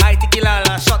 Mighty Killa,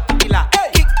 shot Killa.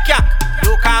 Kick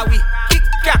yo kawi, kick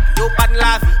yo pan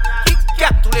la vie.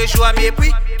 Kick tous les jours à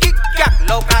mépris, kick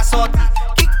l'eau qu'a sorti,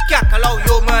 kick l'eau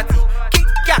yo menti,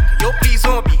 kick yo pris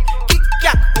zombie, kick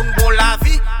une bonne la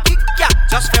vie, kick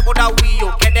just fait bon da oui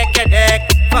yo kedek.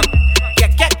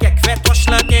 Fais ton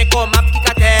schlanquin comme un petit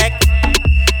cadec.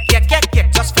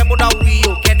 Just fais bon da oui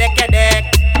yo kedek.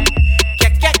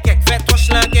 Fais ton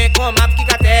schlanquin comme un petit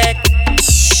cadec.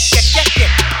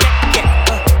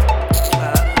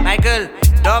 My girl,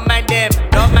 don't mind them,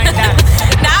 don't mind that.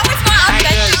 Now it's my My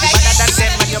girl, you better than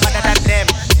them and you better than them.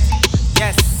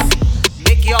 Yes,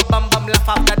 make your bum laugh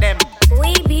after them.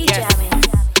 We be jamming.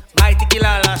 Mighty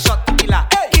Killa, shot Killa.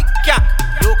 Kick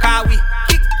yo kawi,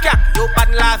 kick yo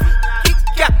pan la vie.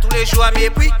 Kick tous les jours à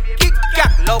mépris, kick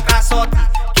l'eau qu'a sorti,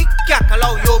 kick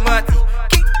l'eau yo menti,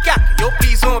 kick yo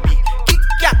pris zombie, kick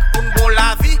une bonne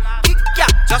la vie, kick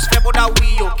just fait bon da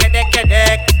oui yo kedek.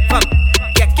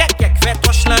 Fais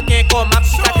ton schlanquin comme un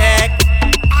petit cadec.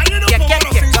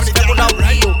 Just fait bon da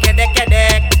oui yo kedek.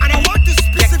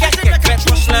 Fais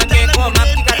ton schlanquin comme un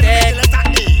petit cadec.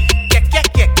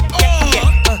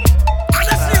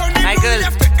 My girl,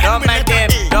 don't mind them,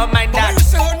 don't mind that.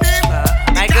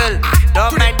 My girl,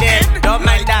 don't mind them, don't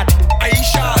mind that.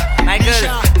 My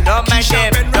girl, don't mind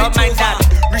them, don't mind that.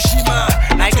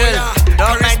 My girl,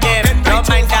 don't mind them, don't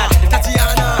mind that.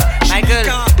 My girl,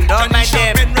 don't mind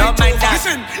them,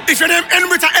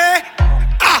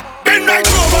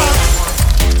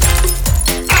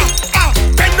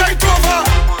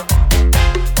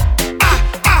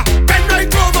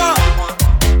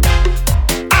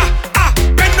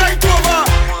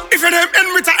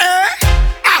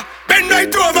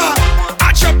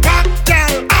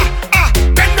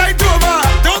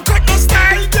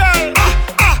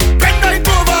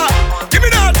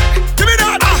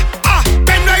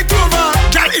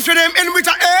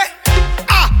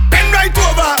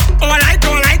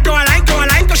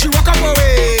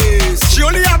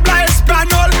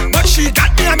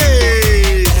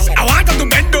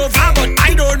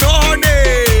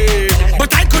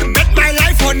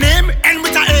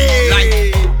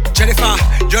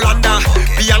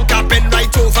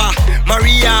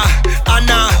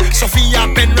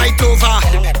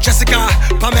 Jessica,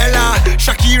 Pamela,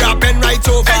 Shakira, bend right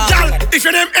over. Hey, Gyal, if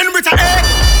your name end with a A,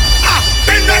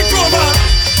 bend right over.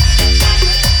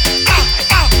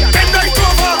 Bend right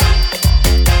over.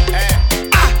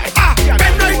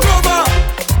 Bend right over.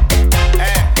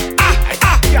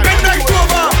 Bend right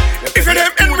over. If your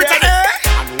name end with a A,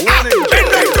 bend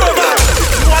right over.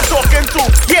 You are talking to,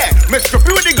 yeah, Mr.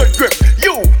 B with the good grip.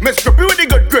 You, Mr. B with the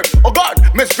good grip. Oh God,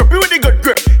 Mr. B with the good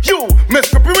grip. You,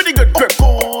 Mr. B with the good grip.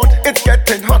 Oh God, it's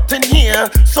getting hot in here,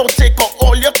 so take off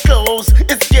all your clothes.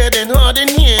 It's getting hot in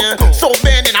here, so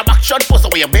bend in a back shot. Pose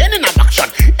away, bend in a back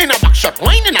shot. In a back shot,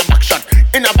 wine in a back shot.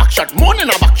 In a back shot, moan in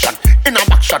a back shot. In a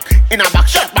back shot, in a back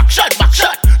shot, back shot, back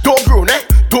shot. Don't groan, eh?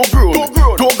 Don't groan,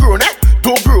 don't groan, eh?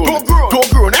 Don't groan, don't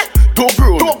groan, eh? Don't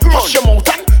groan. Hush your mouth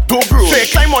and don't groan. So you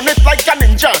climb on it like a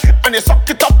ninja, and you suck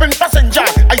it up in passenger.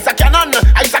 Ice a cannon,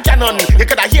 ice a cannon. You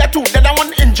coulda hear two dead and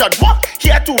one injured. What?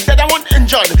 Hear two dead and one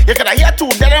injured. You coulda hear two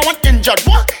dead and one injured.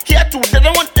 What? Hear two dead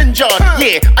and one injured.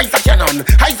 Yeah, ice a cannon,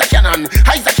 ice a cannon,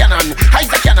 ice a cannon,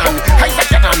 ice a cannon, ice a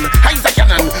cannon, ice a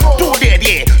cannon. Two dead,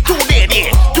 yeah, two dead,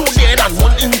 yeah, two dead and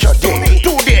one injured. Yeah,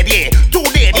 two dead, yeah, two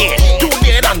dead, yeah, two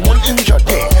dead and one injured.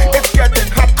 Yeah, it's getting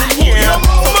hot in here.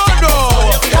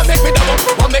 One make me dab up,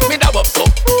 one make me dab up so.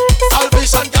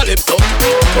 Salvation and calypso.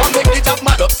 One make the jab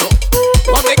mad up so.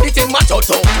 One make the thing match out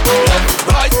so. Left,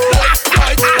 right, left,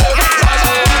 right, left,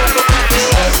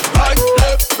 right,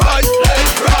 left, right,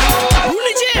 left, right.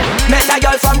 Met a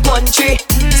girl from country,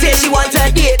 say she want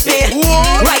to date me.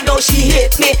 Right now she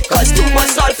hate me, cause too much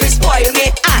saltfish spoil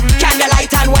me.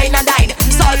 Candlelight and wine and dine.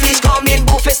 Saltfish come in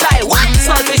buffet style. What?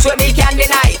 Saltfish where me can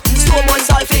deny. Storm on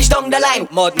saltfish down the line.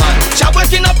 Mudman. Chop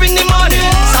waking up in the morning.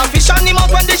 Saltfish on him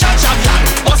up when the shot shot shot.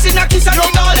 Busting a kiss and the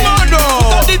darling.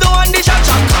 Put the door and the shot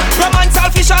shot. Rum and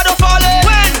saltfish are the falling.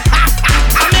 When?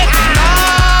 I make it now.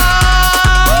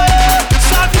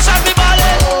 Saltfish are the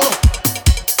balling.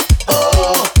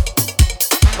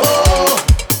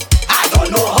 I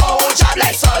don't know how job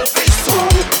like saltfish too.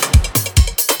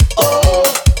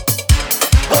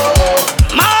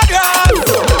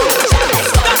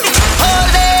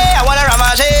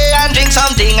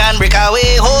 Something and break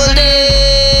away. Hold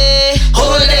it,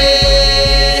 hold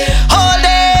it, hold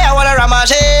it. I wanna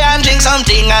ramage and drink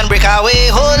something and break away.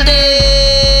 Hold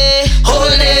it,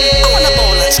 hold it, I wanna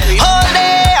bowl and scream. Hold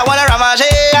it, I wanna ramage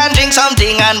and drink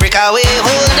something and break away.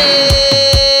 Hold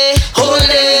it, hold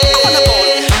it, I wanna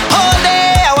bowl. Hold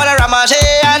it, I wanna ramage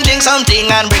and drink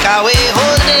something and break away.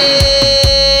 Hold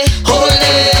it, hold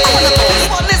it, I wanna bowl.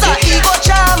 This one is a ego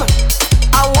jam.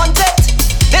 I want it.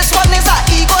 This one is a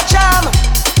ego jam.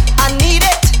 I need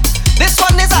it. This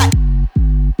one is a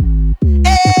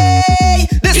hey.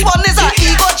 This one is a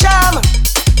ego jam.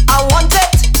 I want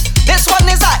it. This one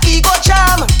is a ego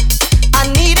jam. I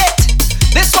need it.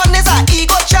 This one is a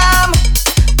ego jam.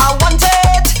 I want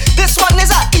it. This one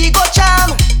is a ego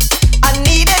jam. I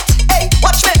need it. Hey,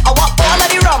 watch me. I want all of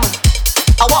the rum.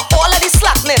 I want all of the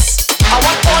slackness. I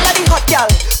want all of the hot girl.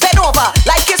 Bend over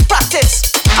like it's practice.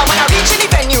 I wanna reach in the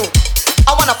venue.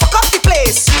 I wanna fuck up the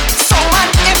place. So man,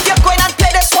 if you're going and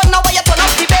play this one, now why you turn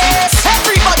up the bass?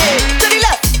 Everybody to the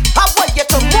left. I want you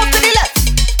to move to the left.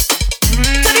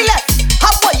 To the left. I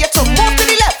want you to move to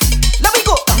the left. Let me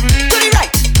go to the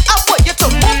right. I want you to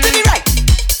move to the right.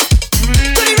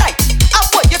 To the right. I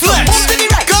want you to move to the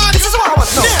right. This is what I want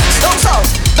to know. Down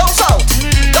south, down south,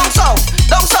 down south,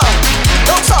 down south,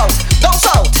 down south, down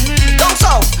south, down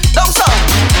south, down south.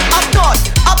 Up north,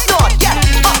 yeah,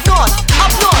 up north,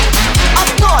 up north. Up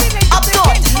north, up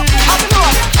north, up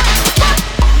north.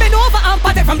 Bend over and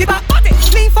pat it from the back. Pat it.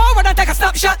 Lean forward and take a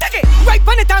snapshot. Take it. Right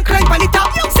on it and climb on the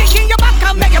top. Sink in your back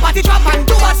and make your body drop and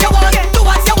do as you want. Do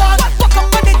as you want. Walk up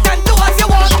on it and do as you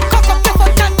want. Cock up your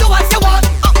foot and do as you want.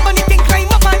 Up on it and climb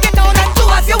up and get down and do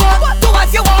as you want. Do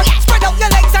as you want. Spread out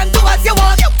your legs and do as you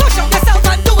want. Push up yourself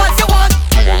and do as you want.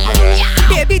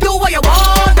 Baby, do what you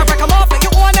want. Don't break them off like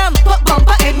you own them. Put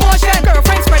bumper in motion.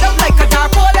 Girlfriend spread out like a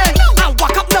tarpaulin. And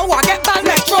walk up now and get back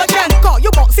like Trojan. Call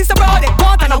you box, sister brother.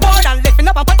 Want and a word and lifting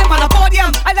up and put them on a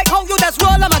podium. I like how you just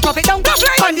roll them and drop it down.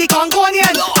 On the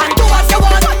Congonian. And do as you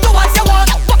want, do as you want.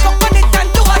 Walk up on it and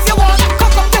do as you want.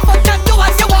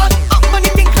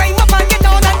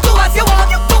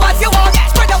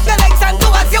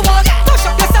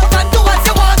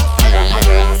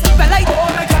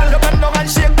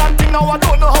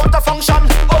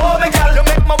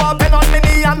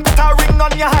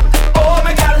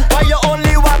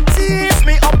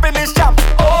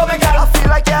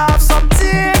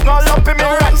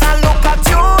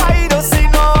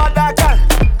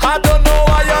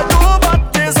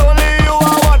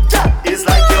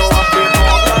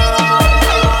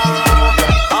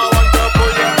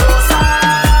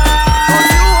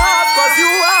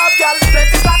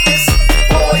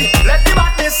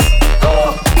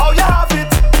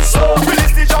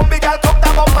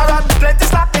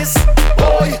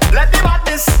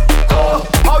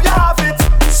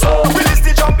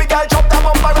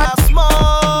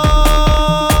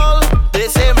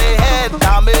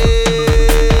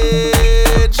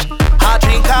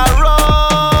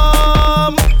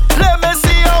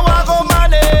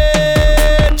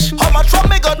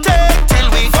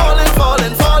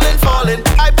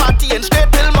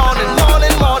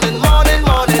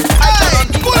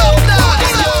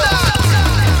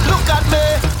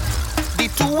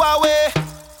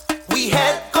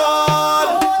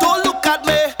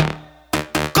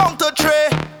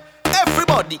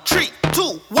 the 3,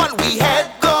 2, 1, we head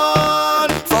gone.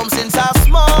 From since I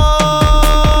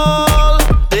small,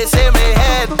 they say me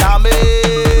head damage.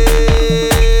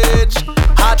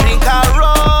 I drink a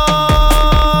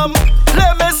rum,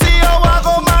 let me see how I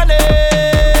go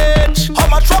manage. How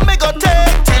much from me go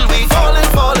take till we falling.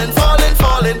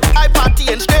 I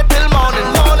party and straight till morning.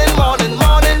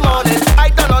 I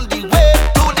done on the way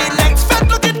to the next fete.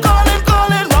 Look it calling.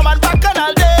 Rum and back and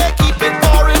all day, keep it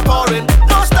pouring,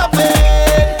 no stopping.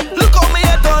 Look how me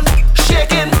head done,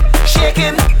 shaking.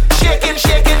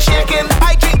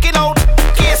 I drinking out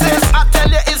cases. I tell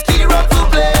you it's the rum to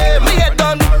play. Me head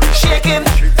done, shaking.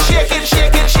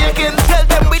 Tell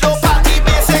them we don't party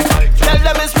basic. Tell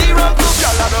them it's the rum to play.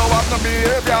 Y'all don't have no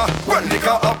behavior when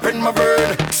liquor up in my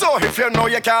brain. So if you know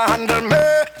you can't handle me,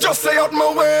 just stay out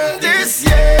my way. This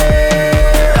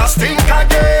year I stink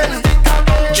again,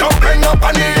 jumping up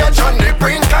on the edge on the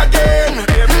brink again.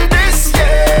 This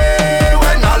year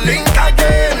when I link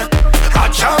again, I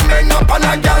jamming up on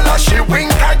a gal and she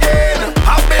wink again.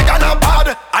 I big and a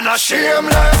bad and a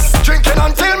shameless, drinking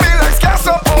until me legs can't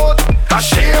support. A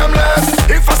shameless,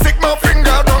 if I stick my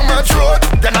finger down my throat,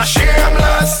 then a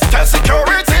shameless. Tell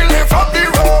security lift up the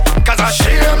rope, cause a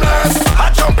shameless.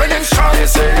 I jumping in strong, you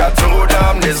say you're too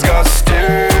damn disgusting.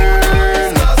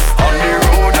 On the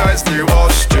road is the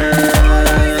worst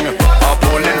thing. I'm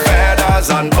pulling feathers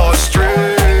and bus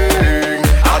string,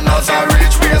 and as I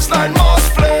reach waistline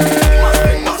must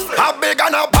fling. I'm big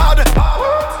and a bad.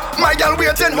 My girl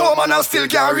waiting home and I still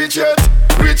can't reach it.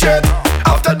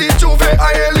 After the Juve,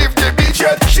 I leave the beach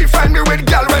yet. She find me with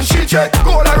gal when she check.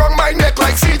 Gold around my neck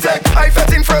like C-Tech. I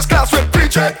fed in first class with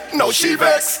pre-check. Now she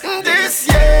vex. This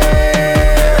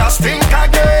year I stink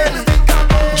again,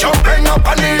 jumping up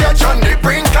on the edge on the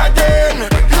brink again.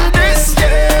 This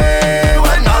year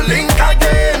when I link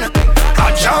again,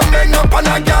 I jamming up on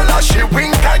a gal and she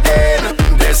wink again.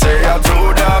 They say I'm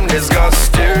too damn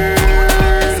disgusting.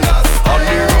 On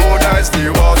the road is the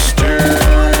worst thing.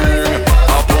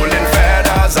 I'm pulling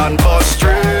feathers and bus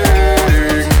string,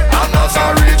 and as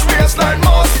I reach waistline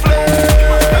must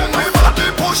flame.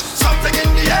 Everybody push something in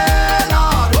the air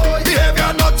now.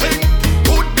 Behavior nothing,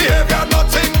 good behavior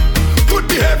nothing, good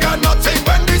behavior nothing.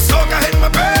 When this song I hit my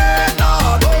brain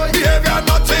now. Behavior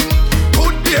nothing,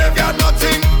 good behavior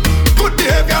nothing, good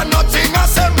behavior nothing. I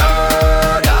say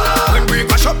murder. When we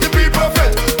mash up the people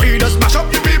fit, we just mash up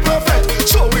the people fit.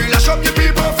 So we lash up the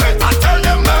people fit. I tell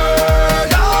them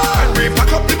murder. When we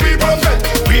pack up the people fit,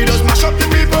 we just mash up the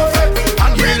people fit,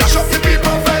 and we lash up the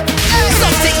people fit.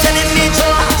 Something telling me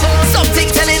something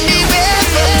telling me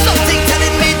something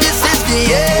telling me this is the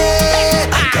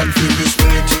end. I can feel the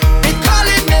spirit. It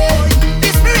calling me, the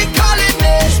spirit calling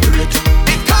me,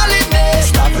 it calling me.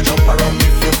 Start to jump around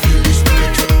if you feel the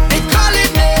spirit. It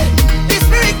calling me, the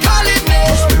spirit calling me,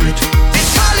 it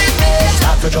calling me.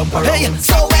 Start to jump around. Hey,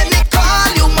 so when it call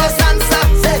you must answer.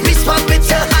 Respond with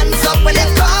your hands up. When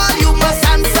it call you must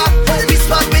answer.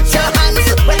 Respond with your hands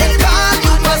up. When it call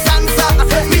you must answer.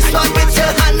 Respond with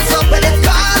your hands up. When it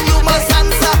call you must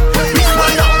answer.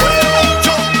 Respond up.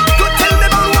 Don't tell me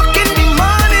about work in the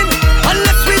morning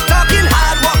unless we talking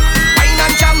hard work. Wine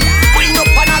and jam, wine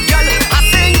up on a girl. I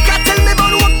say you can't tell me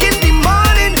about work in the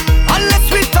morning unless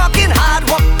we talking hard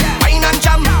work. Wine and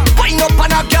jam, wine up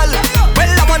on a girl.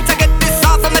 Well, I want to get this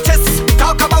off of my chest.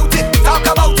 Talk about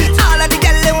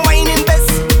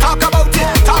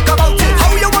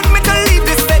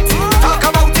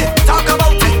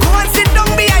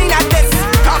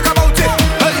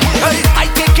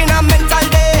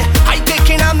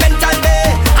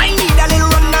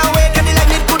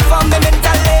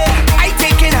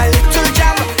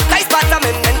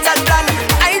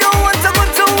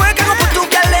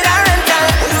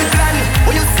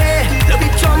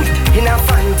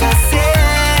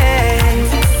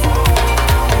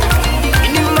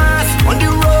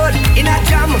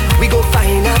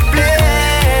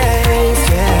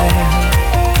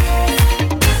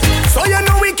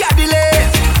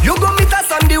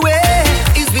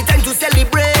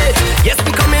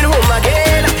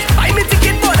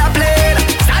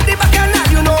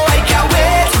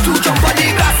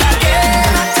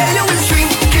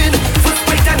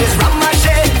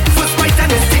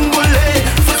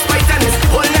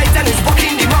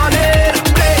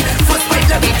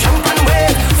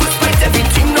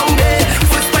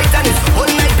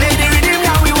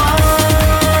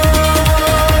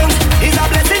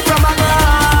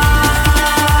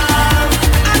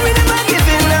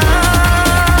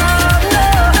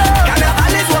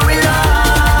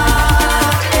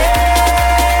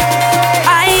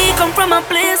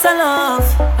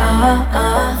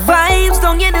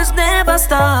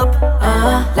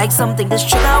like something that's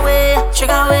trigger away.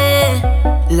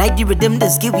 Like the rhythm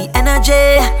that's give me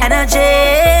energy.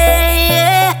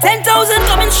 10,000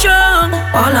 coming strong,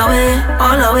 all the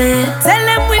way. Tell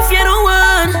them if you don't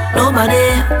want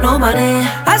nobody.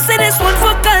 I say this one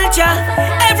for culture,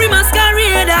 every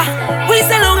masquerader. We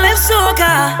say long live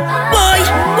soca. Boy,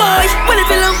 well if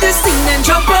you love this thing then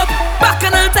jump up. Back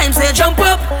on all time say jump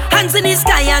up. Hands in the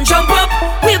sky and jump up.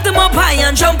 Wave them up high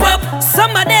and jump up.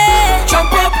 Somebody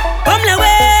jump up, come the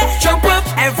way, jump up.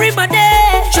 Everybody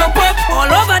jump up,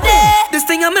 all over there. This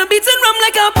thing I'm a beating rum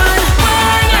like a pan.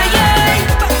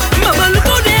 Mama look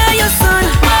out there, your son.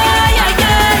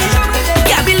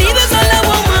 Can't believe it's all a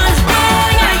woman.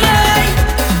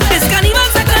 This carnival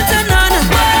second to none.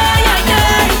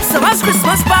 So as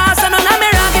Christmas pass and on a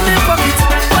mirror in my pocket,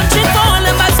 punching for all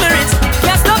in my spirits.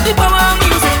 Can't stop the power of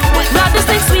music. Not this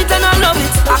thing sweet and I love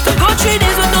it. I could go 3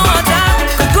 days with no water,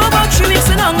 could go about 3 weeks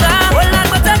and longer. Well, not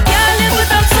but I can't live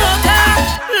without soca.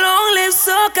 Long live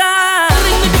soca.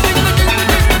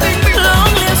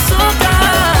 Long live soca.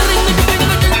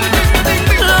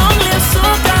 Long live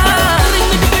soca.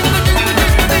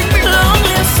 Long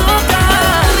live soca.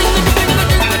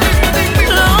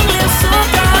 Long live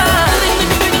soca.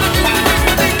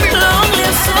 Long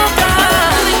live soca.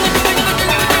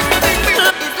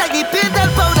 It's like the peanut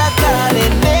powder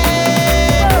calling me.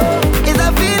 It's a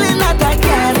feeling that I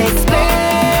can't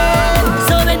explain.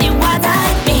 So many water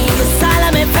at me, it's all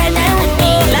of my friend and with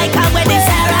me. Like a wedding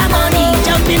ceremony,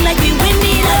 jumping like we win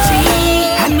the lottery.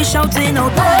 And me shouting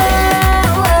out,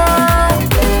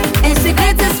 it's the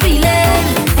greatest feeling,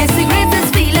 it's the greatest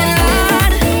feeling,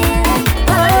 Lord.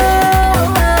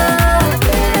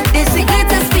 It's the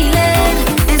greatest feeling,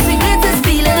 it's the greatest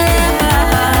feeling.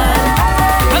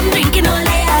 I'm drinking all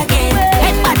day again,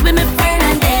 head back with my friend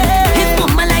and them. His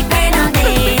woman like rain all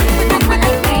day.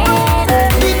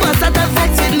 People that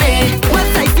affected me.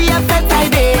 Once I see a fat I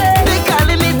did, they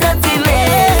calling me dirty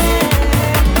man.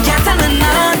 Can't tell me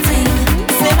nothing,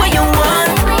 say what you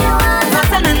want. Not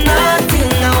tell me nothing,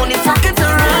 I only talking to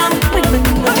rum.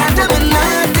 Can't tell me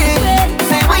nothing.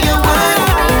 Say what you want.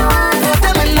 Don't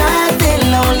tell me nothing.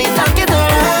 Only talking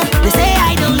around. They say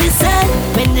I don't listen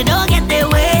when they don't get their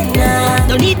way now.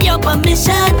 Don't need your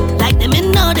permission, like them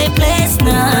in know their place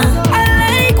now. I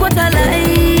like what I like.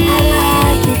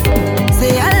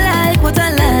 Say I like what I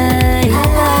like.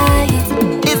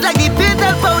 It's like the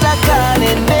peanut powder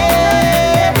calling me.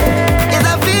 It's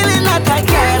a feeling that I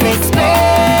can't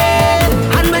explain.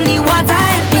 And when the water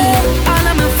hit me, all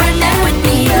of my friends them with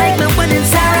me. Like my wedding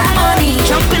ceremony,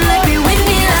 jumping like we win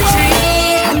the lottery.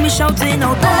 And me shouting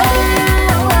out,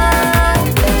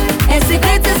 it's the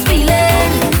greatest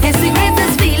feeling, it's the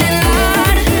greatest feeling,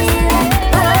 Lord.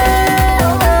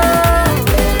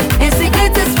 It's the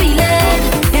greatest feeling,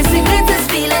 it's the greatest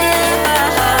feeling.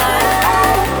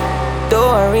 Don't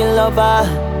worry, lover.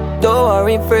 Don't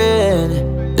worry, friend.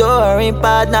 Don't worry,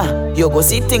 partner. You go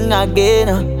see Ting again.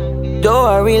 Don't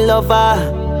worry, lover.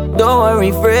 Don't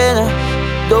worry, friend.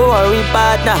 Don't worry,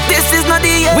 partner. This is not the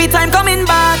year. We time coming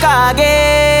back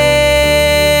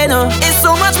again. It's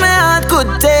so much my heart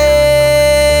could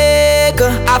take.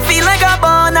 I feel like I'm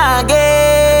born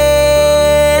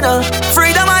again.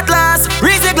 Freedom at last.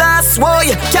 Raise your glass. Whoa,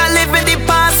 you can't live in the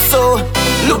past. So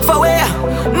look for where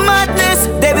madness,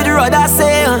 David Rudder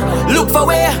say. Look for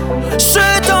where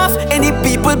shirt off any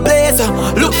people place.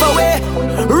 Look for where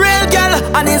real girl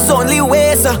and his only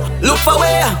ways. Look for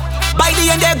where by the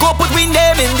end they go put we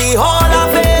name in the Hall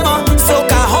of Fame.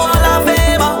 Soca Hall of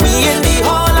Fame. We in the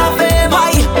Hall of Fame.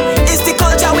 Why? It's the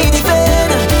culture we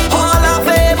defend. Hall of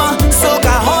Fame.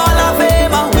 Soca Hall of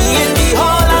Fame. We in the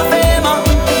Hall of Fame.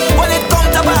 When it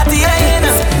comes to party,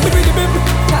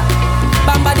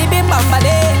 Bamba di bim bamba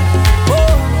de.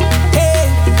 Oh, hey,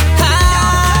 ha.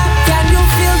 Can you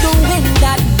feel the wind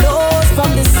that blows from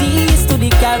the seas to the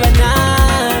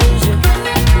Caribbean?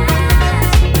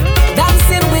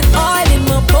 Dancing with oil in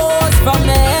my pores, from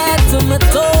my head to my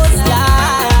toes,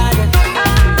 yeah.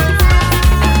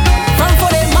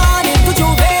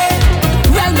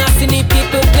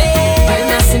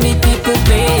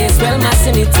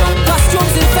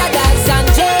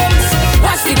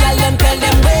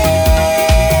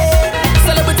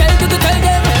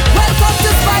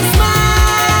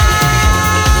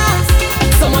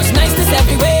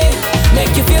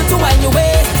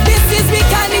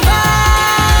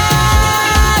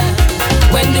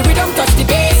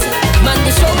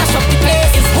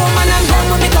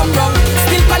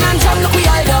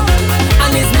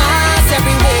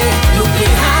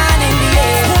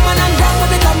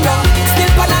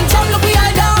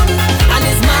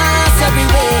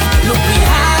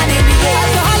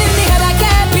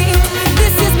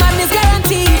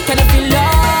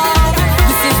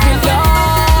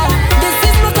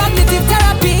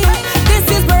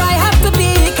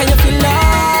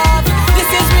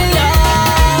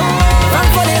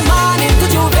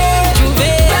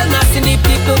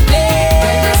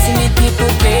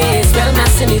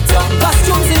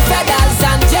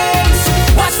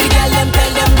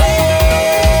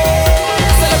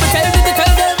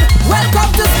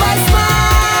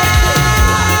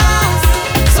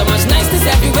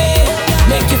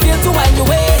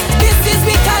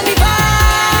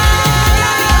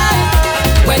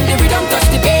 when the rhythm touch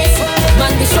the bass.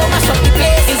 Man, the show mash up the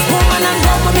place. It's woman and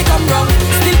rum when we come wrong.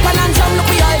 Still pan and jam, look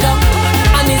we all down.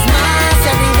 And it's mass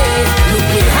every way.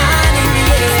 Look we hand in the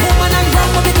air. Woman and rum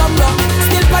when we come wrong.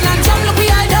 Still pan and jam, look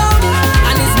we all down.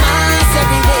 And it's mass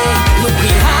every way. Look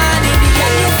we hand in the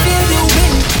air. You feel the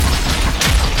wind.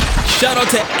 Shout out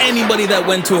to anybody that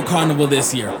went to a carnival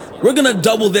this year. We're gonna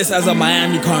double this as a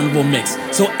Miami Carnival mix.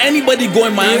 So anybody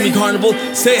going Miami Carnival,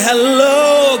 say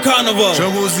hello, Carnival.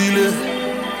 Jagwa,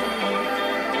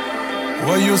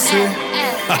 what you say?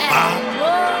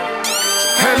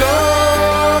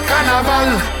 Hello, Carnival.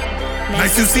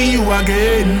 Nice to see you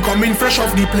again, coming fresh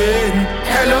off the plane.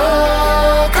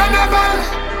 Hello, Carnival.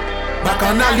 Back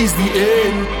on Alice the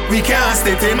end. We can't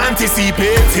stay time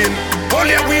anticipating.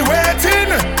 Only we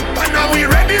waiting, but now we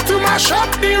ready to mash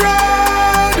up the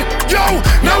road. Yo,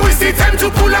 now is the time to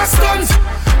pull our stunts.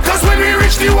 Cause when we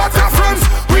reach the waterfront,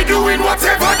 we doing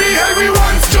whatever the hell we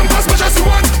want. Jump as much as you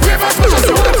want, wave as much as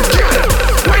you want, yeah.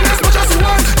 Wine as much as you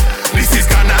want. This is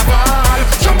carnival.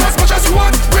 Jump as much as you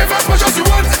want, wave as much as you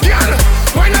want, yeah.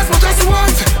 Wine as much as you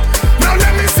want. Now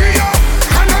let me see you.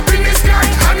 Hand up in the sky,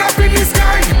 hand up in the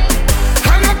sky.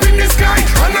 Hand up in the sky,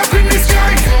 hand up in the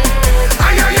sky.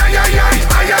 Ay, ay, ay, ay, ay,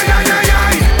 ay, ay, ay, ay,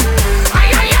 ay. Ay,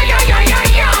 ay, ay, ay, ay,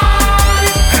 ay, ay.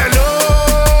 Hello,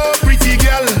 pretty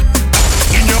girl.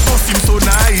 In your costume so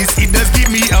nice, it does give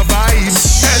me a vibe.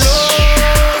 Hello,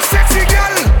 sexy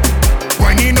girl.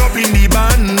 Winding up in the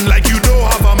band like you don't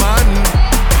have a man.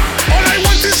 All I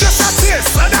want is just a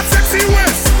taste of that sexy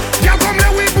waist. Yeah, come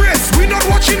let we brace, we not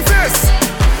watching face.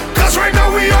 Cause right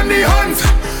now we on the hunt.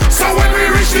 So when we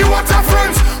reach the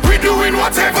waterfront, we doing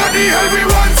whatever the hell we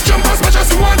want. Jump as much as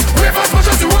you want, wave as much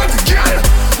as you want, girl.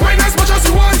 Wine as much as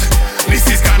you want. This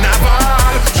is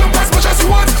carnival. Jump as much as you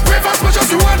want, wave as much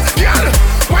as you want, girl.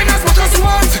 Wine as much as you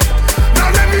want. Now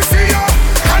let me see you.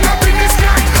 Hand up in the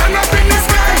sky, hand up in the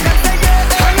sky.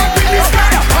 Hand up in the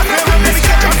sky, hand up in the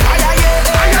sky. Ay, ay,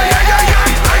 ay, ay,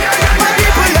 ay, ay, ay, ay. My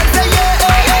people them say yeah,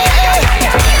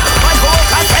 my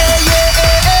vocals say yeah,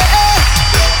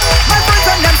 my friends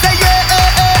and them say yeah,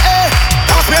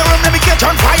 pass me room, let me catch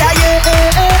on fire yeah,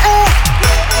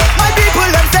 my people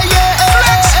them say yeah,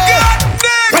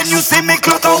 when you see me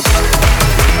clock out,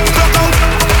 clock out,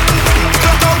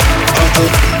 clock out,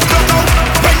 clock out,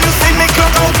 when you see me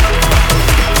clock out,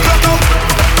 clock out,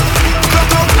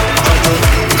 clock out,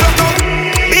 clock out.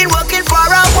 Been working for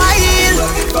a while,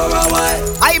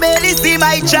 I barely see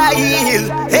my child.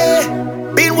 Hey,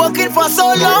 been working for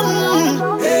so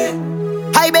long,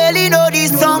 I barely know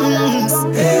these songs.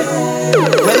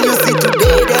 When you see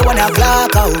today, they wanna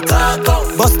clock out.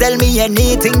 Boss tell me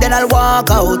anything, then I'll walk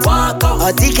out.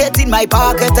 A ticket in my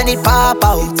pocket and it pop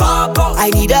out. I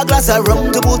need a glass of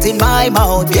rum to put in my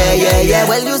mouth. Yeah, yeah, yeah.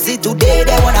 Well, you see today,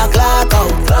 they wanna clock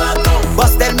out.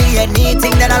 Boss tell me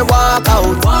anything, then I'll walk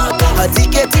out. A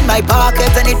ticket in my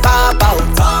pocket and it pop out.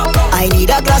 I need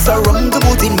a glass of rum to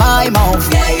put in my mouth.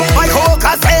 My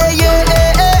coca say yeah.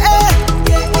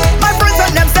 My friends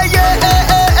and them say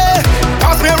yeah.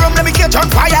 Pass me a rum, let me catch on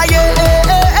fire yeah.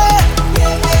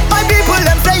 My people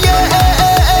them say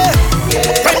yeah.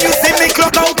 When you see me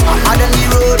clock out, I'm out on the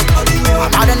road.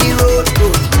 I'm out on the road.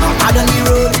 I'm out on the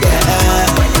road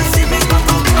yeah. When you see me clock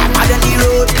out, I'm out on the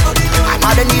road. I'm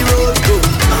out on the road.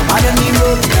 I'm out on the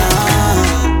road now.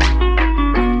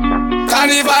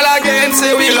 Carnival again,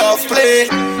 say we love play.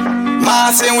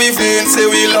 Massing we vein, say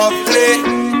we love play.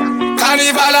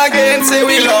 Carnival again, say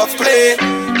we love play.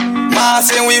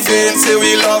 Massing we vein, say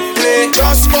we love play.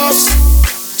 Just bust,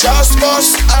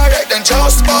 alright then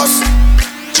just bust.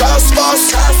 Just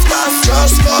bust,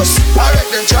 alright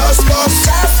then just bust.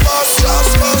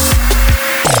 Just bust.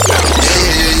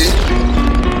 Yeah.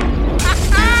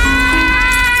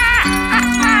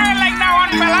 Like that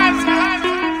one, fellas.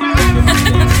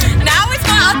 Now it's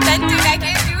more authentic, I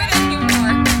can't do it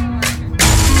anymore.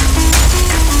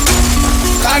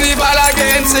 Carnival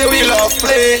again, say we love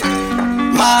play.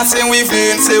 Massing we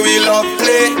vein, say we love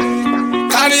play.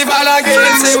 Carnival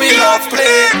again, say we love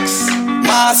play.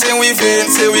 Massing we vein,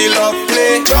 say we love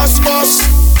play. Just bust,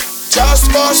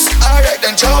 alright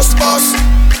then just bust.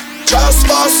 Just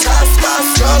bust,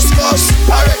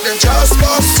 alright then just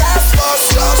bust.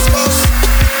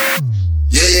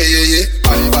 Yeah.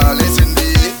 Carnival is in the.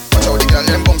 Watch out the girl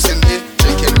them bumps in the.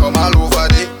 Drinking come all over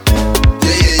the.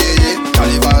 Yeah.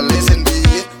 Carnival is in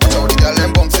the. Watch out the girl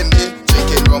them bumps in the.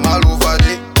 Drinking come all over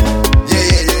the.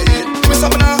 Yeah. Give me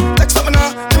some now, take some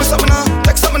now. Give me some now,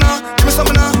 take some now. Give me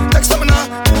some now, take some now.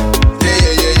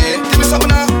 Yeah. Give me some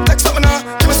now, take some now.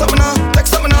 Give me some now, take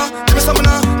some now. Give me some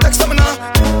now, take some now.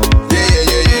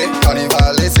 Yeah.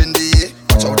 Carnival is in the.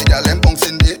 Watch out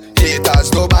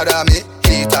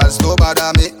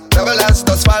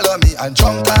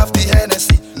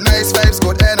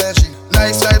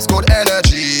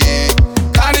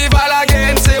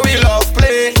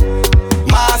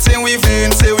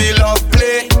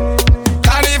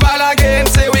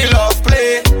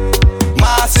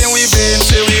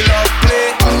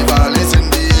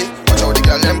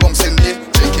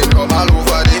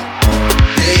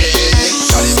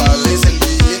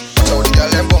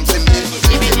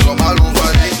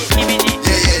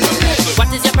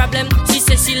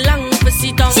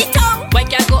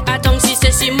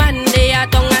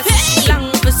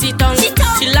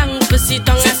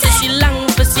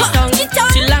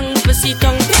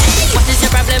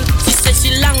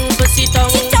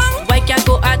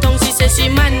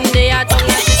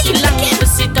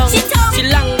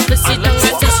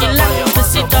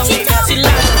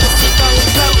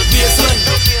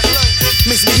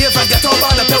on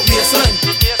by the belt baseline.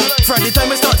 From the time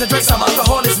we start to drink some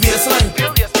alcohol, it's baseline.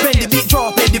 When the beat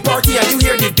drop at the party and you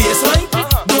hear the baseline,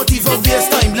 don't even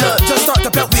waste time, love, just start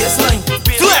the belt baseline.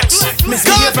 Flex!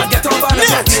 Misbehave and get on by the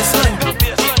belt baseline.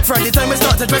 From the time we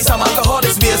start to drink some alcohol,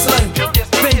 it's baseline.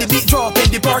 When the beat drop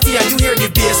at the party and you hear the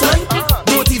baseline,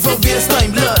 don't even waste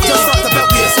time, love, just start the belt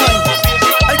baseline.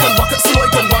 I can walk up slow, I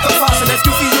can walk up fast, and if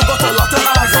you feel you got a lot of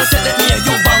eyes, don't set that me and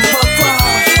you bumper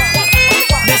crash.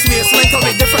 This baseline come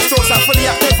with different strokes, I'm fully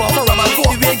active off a rum and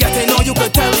coke. The way getting on, you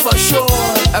could tell for sure.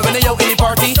 And when they out in the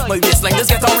party, my waistline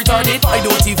just get all retarded. I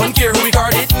don't even care who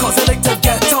record it, cause I like to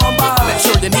get on by. Make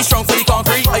sure the knees strong for the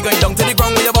concrete. I going down to the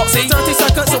ground with a boxing. 30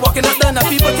 seconds of walking up there, and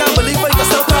people can't believe I can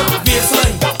still pelt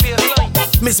baseline.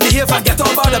 Misbehave and get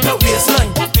on by the pelt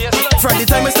baseline. From the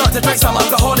time I start to drink some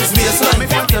alcohol, it's baseline.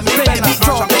 When the beat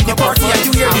drop in the party and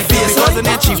you hear the baseline, Cousin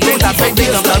and chief, they that big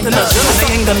big up to us.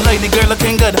 They ain't gonna lie, the girl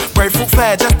looking good. Breadfruit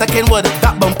fair, just like in wood.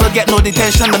 That bumper get no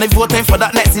detention, and they voting for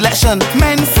that next election.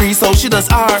 Men free, so she does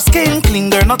R. Skin clean,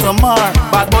 girl, not a mar.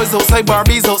 Bad boys outside,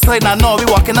 Barbies outside. Now no, we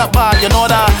walking up bar. You know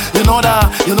that, you know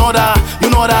that, you know that, you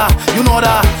know that, you know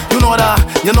that, you know that,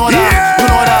 you know that, you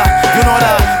know that, you know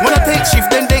that. When I take chief,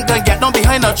 then they gonna get down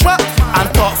behind a truck and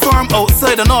talk firm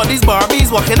outside, and all these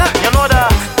Barbies walking up. You know that.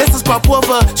 This is pop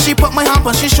over. She put my hand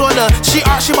on she shoulder. She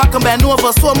arch, she back and bend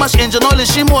over. So much engine oil in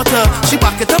she motor. She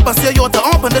back it up and say you to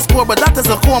open this poor, but that is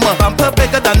a coma. Bumper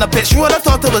bigger than a pitch road. I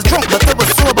thought it was drunk, but it was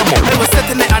sober. I was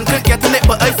sitting it and couldn't get in it,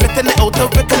 but I fit in it out of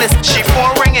wickedness. She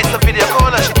phone ring, it's a video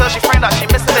caller. She tells she friend that she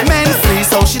missing it. Men free,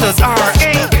 so she does R.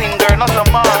 Ain't clean, girl, not a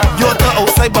mar. You're the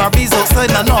outside, Barbies outside.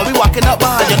 Now no, we walking up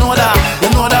bar. You know that, you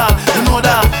know that, you know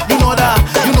that, you know that,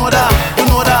 you know that, you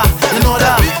know that, you know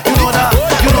that, you know that,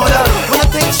 you know that. When I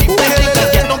think she think they can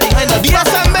get down behind the truck.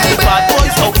 Bad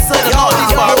boys outside and all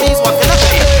these Barbies walking up.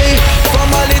 From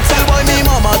a little boy, me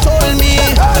mama told me,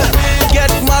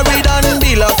 get married and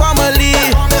build a family.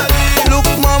 Look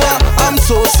mama, I'm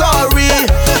so sorry.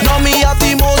 Now me have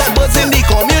the most birds in the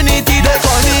community. They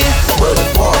call me bird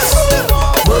boss,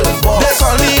 bird boss. They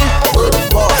call me bird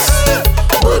boss,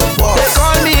 bird boss. They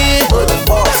call me bird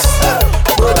boss,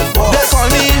 bird boss. They call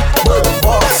me bird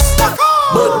boss,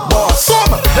 bird boss.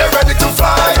 Come, they're ready to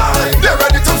fly. They're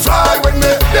ready to fly with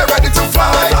me. They're ready to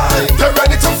fly. They're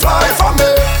ready to fly for me.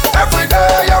 Every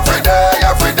day, every day,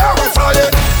 every day we're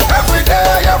flying. Every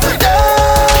day, every day.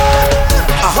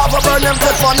 I have a burn them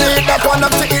Stephanie, that one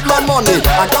up to eat my money.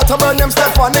 I got a burn them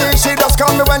Stephanie, she just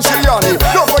call me when she yawny.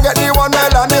 Don't forget the one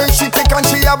Melanie, she thick and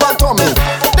she have a tummy.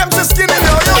 Them so skinny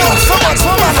now, you want so much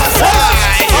woman I say.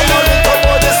 I'm a little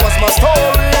boy, this was my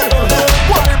story.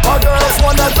 What if a girls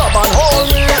wanna grab and hold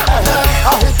me?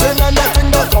 I hit in anything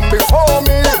that come before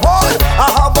me. Boy, I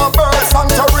have a bird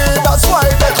sanctuary, that's why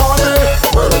they call me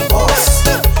bird boss,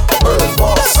 bird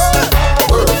boss,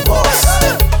 bird boss,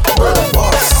 bird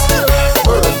boss,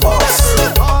 bird boss,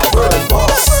 bird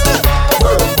boss,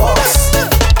 bird boss,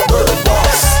 bird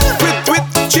boss. With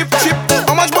chip,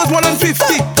 how much was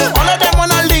 150? All of them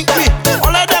wanna link me,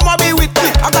 all of them wanna be with me.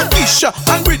 I got Keisha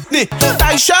and Britney,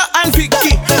 Taisha and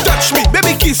Vicky. Touch me,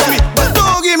 baby kiss me, but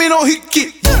don't give me no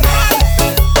hickey.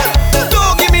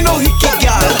 Don't give me no hickey,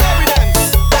 girl.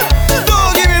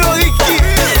 Don't give me no hickey.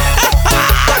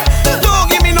 Don't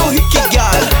give me no hickey,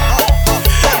 girl.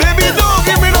 Baby, don't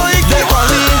give me no hickey. They call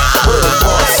me bird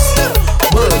boss,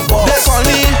 bird boss. They call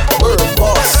me bird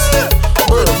boss,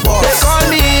 bird boss. They call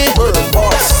me bird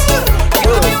boss,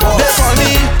 bird boss. They call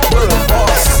me bird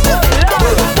boss,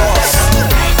 bird boss.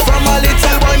 From a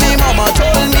little boy, me mama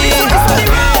told me,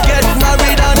 get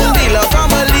married and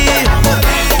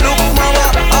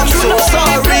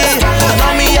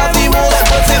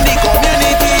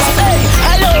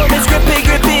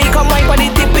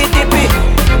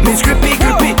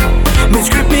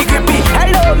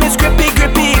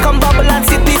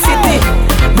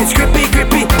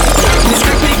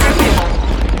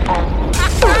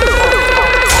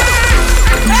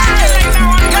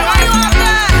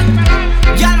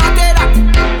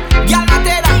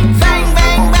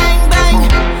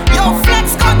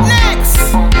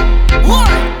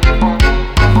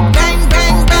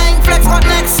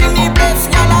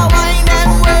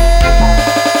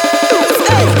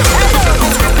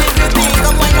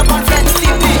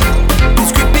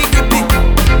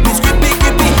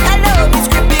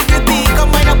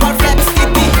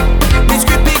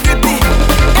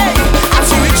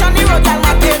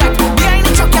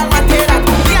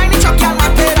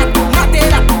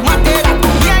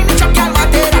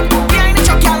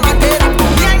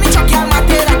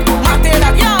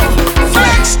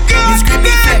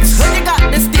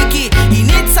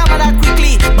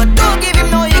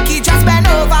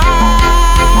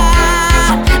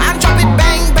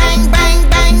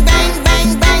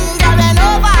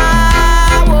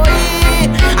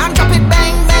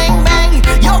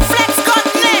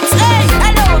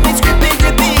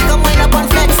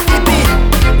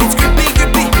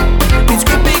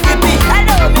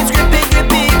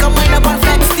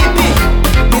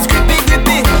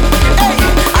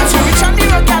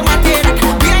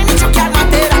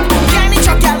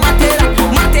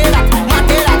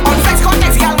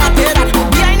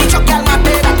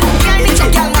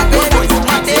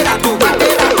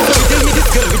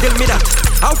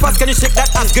can you shake that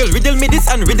ass, girl? Riddle me this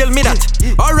and riddle me that.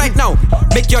 Alright now,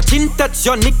 make your chin touch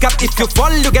your kneecap. If you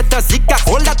fall, you get a zika.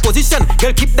 Hold that position,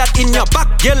 girl, keep that in your back.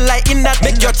 Girl, lie in that.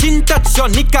 Make your chin touch your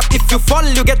kneecap. If you fall,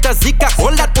 you get a zika.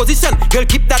 Hold that position, girl,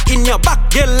 keep that in your back.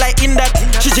 Girl, lie in that.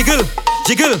 She jiggle,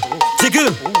 jiggle,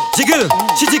 jiggle, jiggle.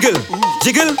 She jiggle,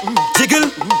 jiggle, jiggle,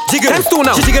 jiggle. Times two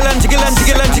now. She jiggle and jiggle and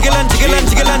jiggle and jiggle and jiggle and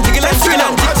jiggle and jiggle and jiggle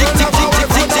and jig jig jig jig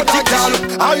jig jig jig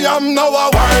jig. I am now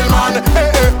a wild man,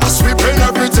 I sweep in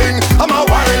everything. I'm a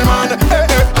wild man,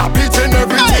 I beat in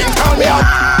everything. Call me up.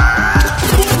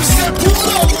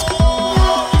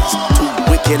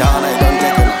 Wicked all I done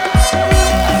taken.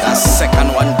 That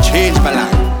second one changed my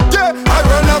life. Yeah, I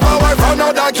will never wife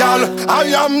another girl. I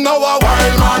am now a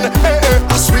wild man,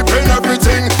 I sweep in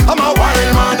everything. I'm a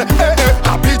wild man,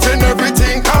 I beat in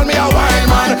everything. Call me a wild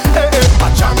man,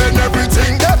 I jam in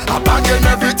everything. I bang in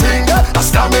everything. I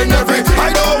slam in everything.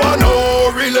 I don't want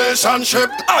no relationship.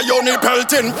 I only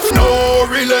pelting. No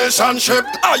relationship.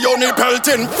 I only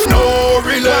pelting. No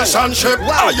relationship.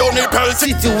 I only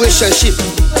pelting. Situationship.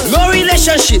 No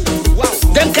relationship.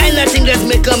 Them kind of thing that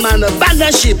make a man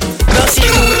abandon ship. No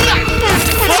situation.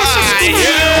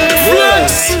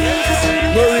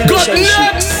 Good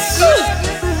nuts.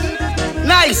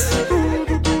 Nice.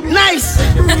 Nice.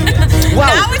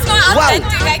 Wow. Now it's not authentic.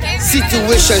 I can't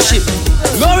Situationship.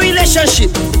 No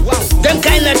relationship. Them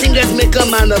kind of thing that make a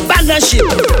man abandon ship.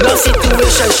 No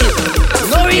situationship.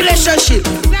 No relationship.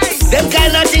 Them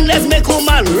kind of thing that make a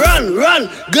man run.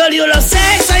 Girl, you love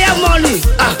sex, I have money.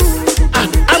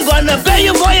 I'm gonna pay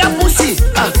you for your pussy.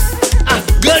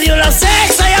 Girl, you love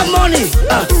sex, I have money.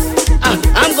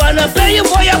 I'm gonna pay you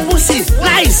for your pussy.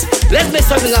 Nice. Let's make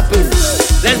something happen.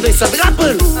 Let's make something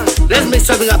happen. Let's make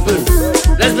something happen.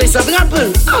 Let's make something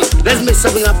happen. Let's make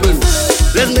something happen.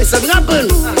 Let's make something happen.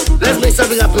 Let's make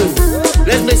something happen.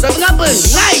 Let's make something happen.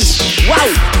 Nice. Wow.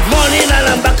 Morning and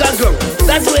I'm back and drunk.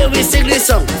 That's the way we sing this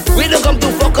song. We don't come to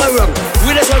fuck around.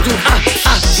 We just want to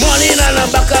Morning and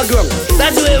I'm back and drunk.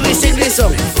 That's the way we sing this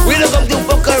song. We don't come to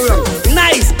fuck around.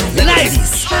 Nice.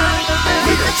 Nice.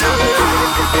 We the chop.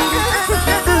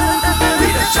 We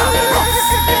the chop rough.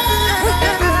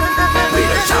 We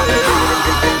the chop.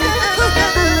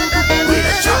 We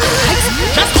the chop.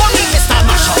 Just call me Mr.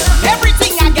 Machel.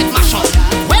 Everything I get Machel.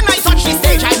 When I touch the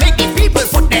stage, I make the people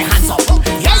put their hands up.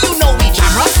 Yeah, you know we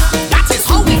jam rough. That is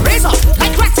how we raise up.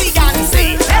 Like Klassik and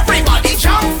say, everybody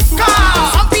jump.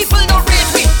 Some people don't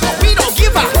rate me, but we don't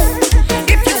give up.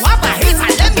 If you have a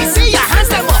hater, let me see your hands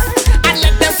them up. And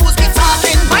let them fools keep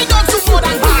talking. My dogs do more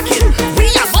than barking. We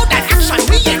about that action,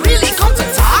 we ain't really come to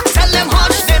talk. Tell them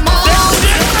hush them all.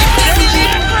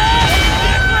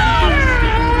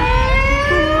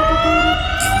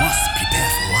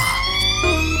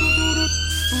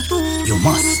 You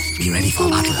must be ready for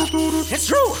battle. It's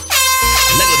true.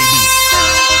 Lego the beast.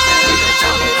 We the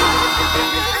chop.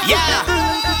 Yeah.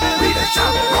 We the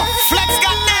chop rough. Flex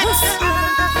got next.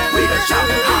 We the chop.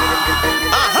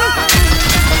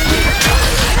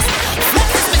 Flex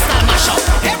is Mr. Machel.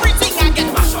 Everything I get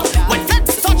Machel. When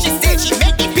Flex touch the stage, he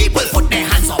make the people put their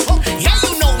hands up. Yeah,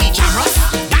 you know we jam rough.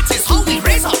 That is how we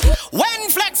raise up. When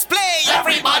Flex play,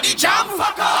 everybody jump.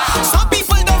 Some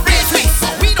people don't raise me,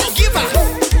 but we don't give up.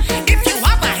 If you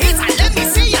have a hater, let me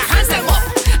see your hands them up.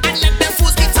 And let them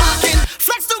fools keep talking.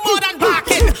 Flex do more than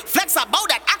barking. Flex about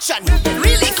that action.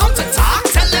 Really come to talk.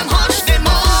 Tell them hush them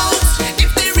out.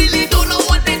 If they really don't know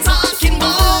what they're talking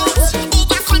about.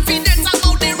 Overconfident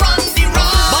about they run the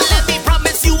road. But let me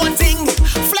promise you one thing.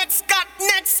 Flex got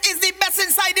next is the best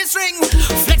inside this ring.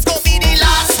 Flex go be the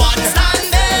last one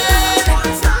standing.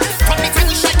 From the time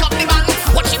we strike up the band,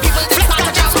 watch the people start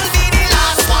to jam. Will be the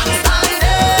last one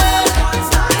standing.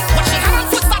 Watch the hand and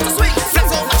foot start to swing. Flex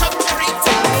go match up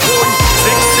everything.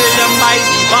 6 a.m. by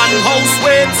the van house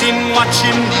waiting,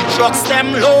 watching trucks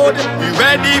them load. We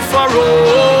ready for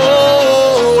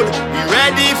road. We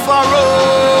ready for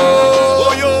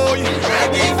road.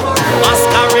 Ready for road.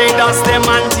 Masqueraders them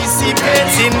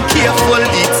anticipating, careful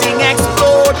the thing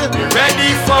explode. We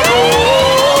ready for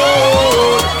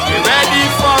road. We ready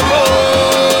for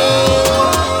road.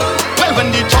 Well, when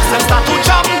the trucks them start to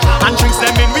jam and drinks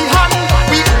them in we hand,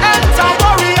 we enter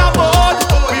warrior mode.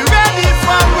 We ready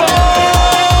for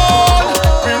road.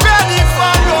 We ready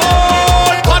for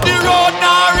road. But the road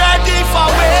not ready for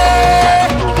way.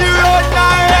 The road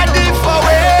not ready for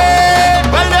way.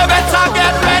 Well, they better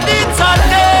get ready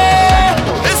today.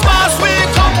 This past we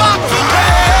come back to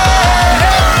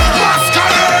play.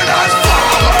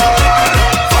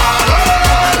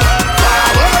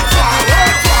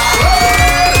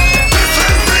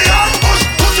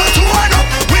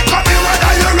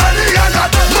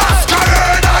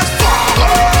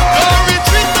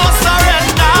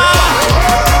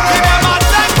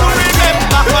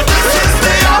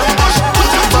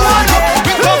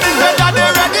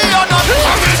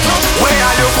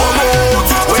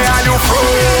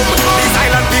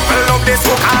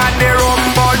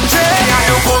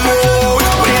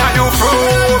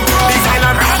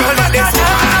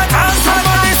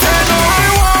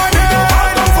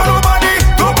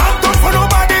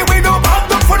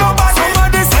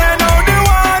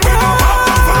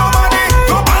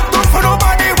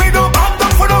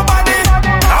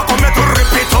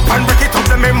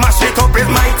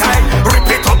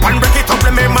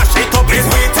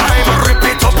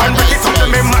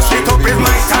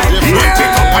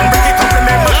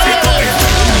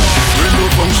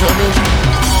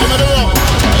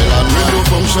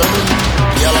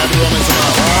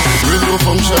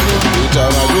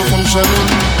 Michelin.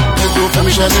 They do for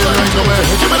Michelin right now.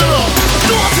 Give me the love.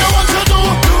 Do what you want to do.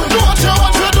 Do what you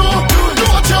want to do. Do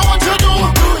what you want to do.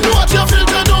 Do what you feel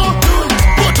to do.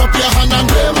 Put up your hand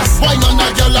and famous. Wine on a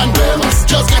girl and famous.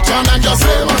 Just get on and just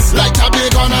famous. Like a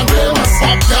big gun and famous.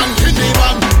 Up down in the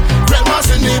van. Famous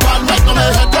in the van. Right now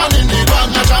my head down in the van.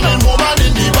 A jamming woman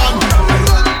in the van.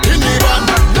 In the van.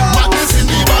 Madness in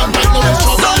the van. Right now it's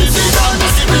trouble in the van.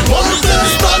 Massive worries in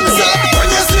the van. When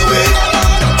you see me,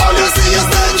 all you see is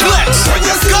danger. When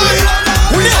you see me,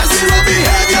 we have zero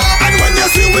behavior. And when you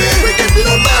see me, we get it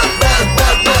on bad.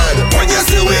 When you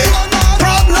see me,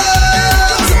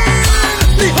 problems.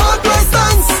 The hard way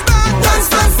dance.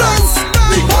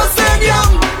 The whole stadium,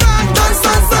 dance.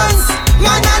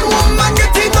 Man and woman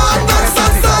getting on, dance.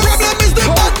 Problem is the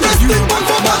badness, the one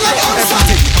for man like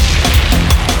outside.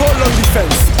 Hold on the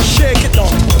fence, shake it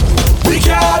down. We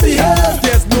can't behave,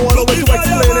 there's no other way to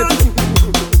explain it.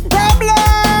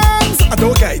 Problems, I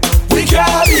don't get it. We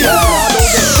can't behave, I don't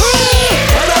get it.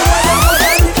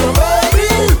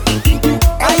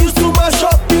 I used to mash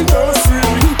up the nursery,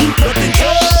 but the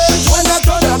church when I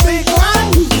turn a big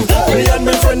one, me and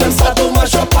my friend them start to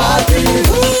mash up party.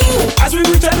 As we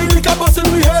reach the liquor bus in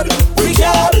we head, we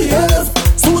can't behave.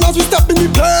 Soon as we step in the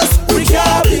place, we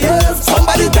can't behave.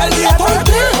 Somebody tell the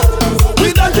authority,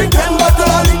 we don't drink them but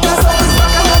all in the sun.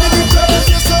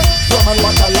 Rum and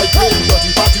water like rain,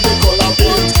 dirty party we call a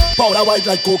paint. Powder white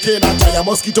like cocaine and tie a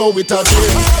mosquito with a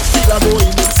chain. Killa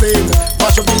going insane,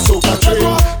 mash up the soca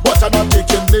train. But I'm not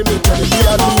taking blame, they tell me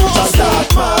I do it and start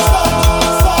man.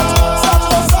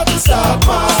 Start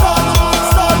man.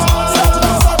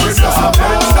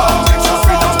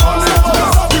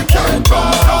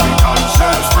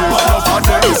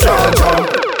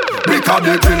 Because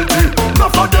they guilty,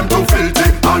 enough of them too filthy.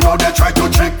 I know they try to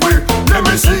trick we. Let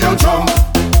me see you jump.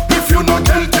 If you're not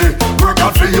guilty, work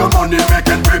out for your money,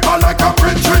 making paper like a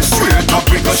Patrice. Straight up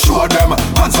we go show them.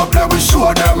 Hands up there we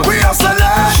show them. We are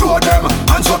select. Show them.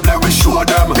 Hands up there we show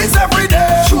them. It's every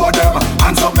day. Show them.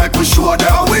 Hands up like we show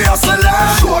them. We are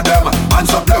select. Show them.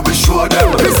 Hands up there we show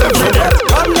them. It's every day.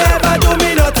 Come never do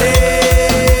me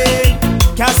nothing.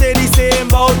 Can't say the same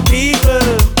about people.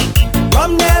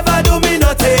 Come never do me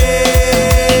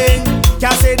nothing.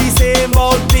 Can't say the same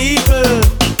about people.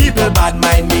 People bad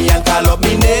mind me and call up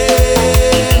me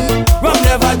name. Rum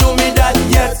never do me that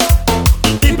yet.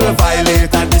 People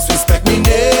violate and disrespect me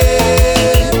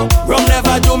name. Rum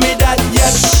never do me that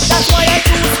yet. That's why I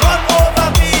choose rum over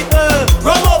people.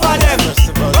 Rum over them.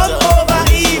 Rum over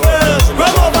evil.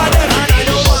 Rum over them. And I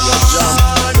don't want your job.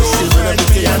 This is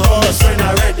everything I know my friend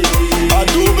already. I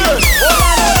do this.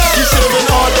 She's saving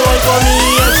all the wine for me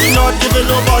and she not giving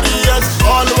nobody else.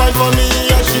 All the wine for me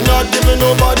and she not giving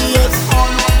nobody else.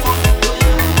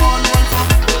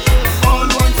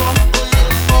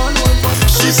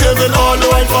 She's saving all the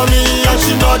wine for me and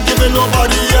she not giving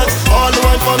nobody else. All the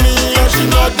wine for me and she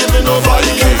not giving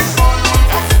nobody else.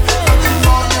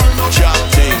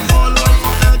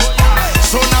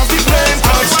 So now the plane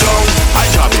touchdown. I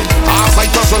jabbing, as I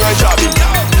touch on I jabbing.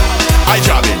 I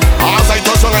jabbing, as I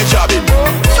touch on I jabbing.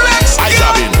 I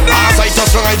jabbing, as I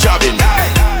touch on I jabbing.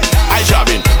 I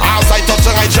jabbing, as I touch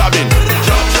on I jabbing.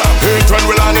 Hate when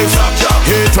we land is,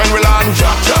 hate when we land,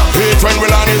 hate when we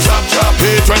land is,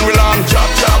 hate when we land,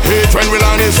 hate when we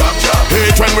land is,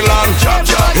 hate when we land,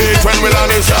 hate when we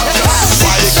land is.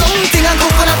 Something and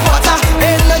coconut water,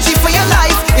 energy for your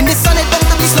life. In the sun it bound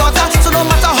to be slaughter. So no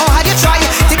matter how hard you try,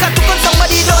 take a took on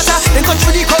somebody's daughter, then cut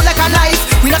through the crowd like a knife.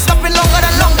 We not stopping longer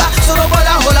than longer, so no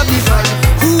bother hold up the vibe.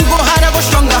 Who go harder go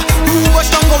stronger, who go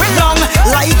stronger going long.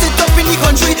 Light it up in the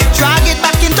country, drag it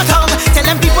back into town. Tell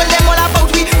them people them all about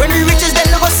we. When we reaches then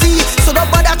no go see. So no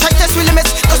bother try test we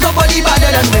limits, cause nobody better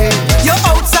than me. Your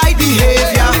outside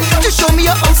behavior, just show me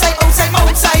your outside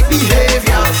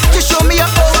behavior. Just show me your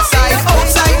outside.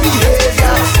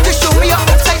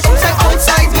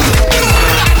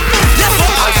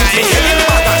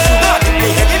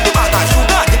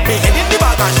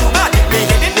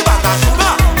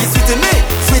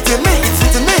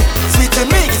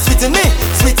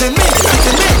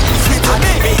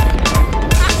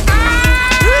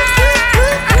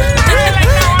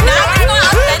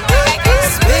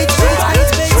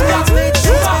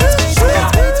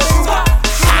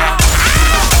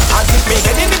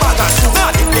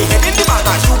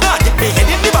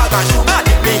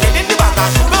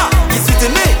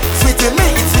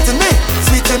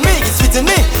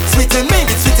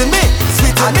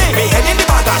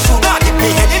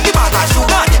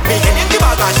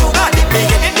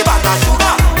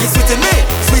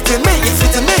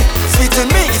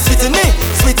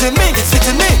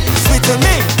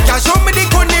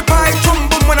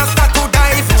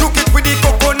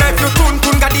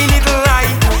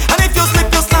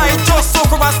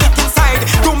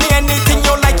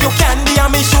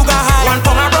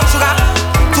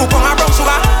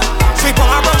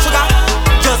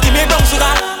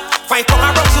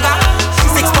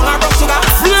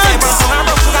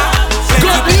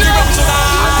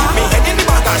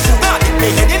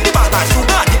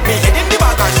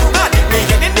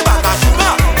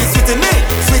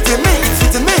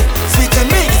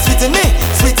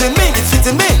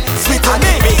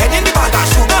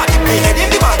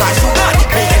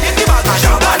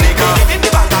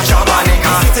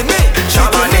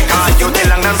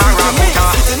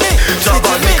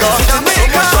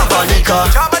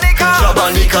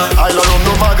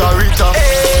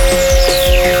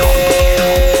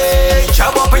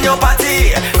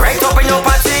 right up in your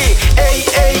party. Hey,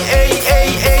 hey, hey, hey,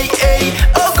 hey, hey.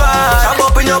 Oh God, jab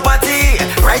up in your party,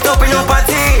 right up in your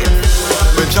party.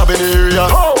 Me jab in the area,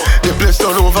 the place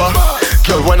turn over.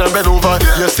 Girl, when I bend over,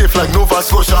 you're safe like Nova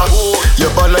Scotia.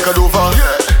 You're bad like a Dover,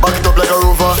 back it up like a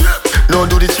Rover. No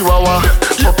do the Chihuahua,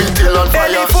 puppy tail on fire.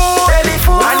 Belly full, belly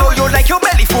full. I know you like your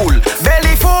belly full.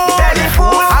 Belly full, belly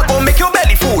full. I gon' make your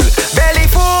belly full. Belly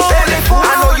full, belly full.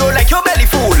 I know you like your belly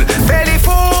full. Belly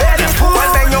full, belly full. Well,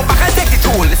 bend your back and take the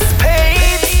tool.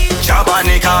 Spade.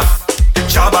 Jabanika,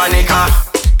 Jabanika,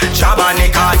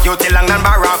 Jabanika. You tilang nan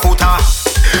Barracuda.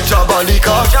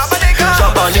 Jabanika, Jabanika,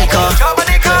 Jabanika,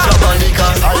 Jabanika, Jabanika.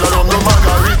 I don't know no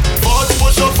Marguerite. 40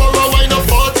 push up for a wine,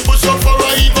 40 push up for a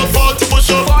even 40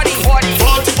 push up. 40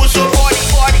 push up, 40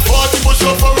 push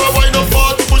up for a wine,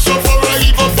 40 push up for a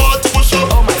even 40 push up.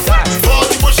 Oh my God,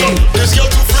 40 push up. This girl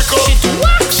too freak up. She too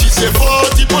what? She say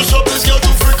 40 push up. This girl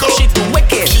too freak up. She too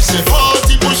wicked. She say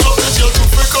 40 push up. This girl too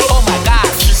freak up. Oh my God.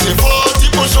 She say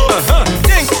 40 push up.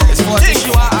 Ting, it's 40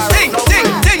 you are. Ting, ting,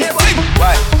 ting, ting.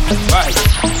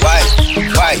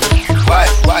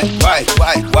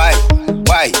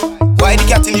 Why the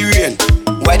cat in the rain?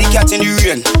 Why the cat in the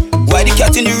rain? Why the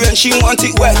cat in the rain? She want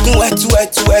it wet, wet,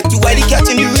 wet, wet. Why the cat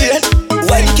in the rain?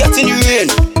 Why the cat in the rain?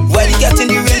 Why the cat in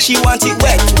the rain? She want it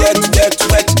wet, wet, wet,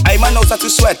 wet. I'm a nose to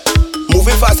sweat,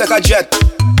 moving fast like a jet.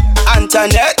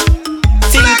 Antoinette,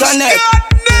 Ting connect.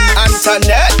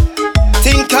 Antoinette,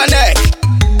 Ting connect.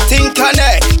 Ting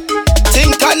connect.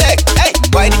 Ting connect. Hey,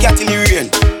 why the cat in the rain?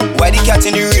 Why the cat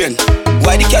in the rain?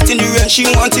 Why the cat in the rain? She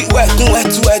want it wet, wet,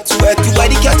 wet, wet. Why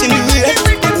the cat in the rain?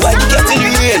 Why the cat in the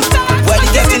rain? Why the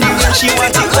cat in the rain? She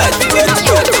want it wet, wet,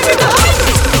 wet, wet.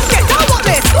 Get down on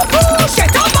this,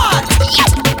 get down mad.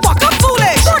 Walk up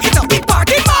foolish, get up the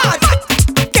party mad.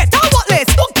 Get down on this,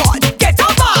 oh God, get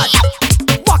down mad.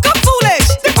 Walk up foolish,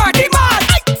 the party mad.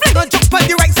 Fling a jump on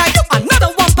the right side, another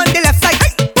one on the left side.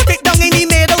 Put it down in the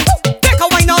middle, take a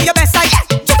wine on your best side.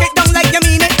 Chuck it down like you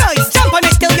mean it, nice. Jump on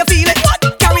it till you feel it.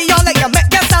 Carry on like you make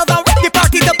yourself out. The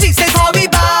party to pieces, how we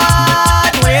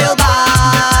bad, real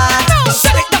bad.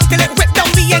 Shut it down till it rip down.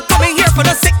 We ain't coming here for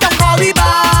the sick down, how we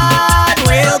bad,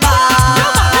 real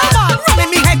bad. Running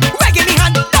me head, wagging me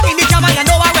hand, down in the jam and you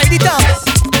know I'm ready to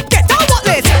get down what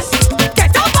this, get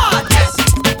down mad.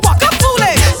 Walk up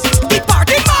foolish, the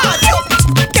party mad.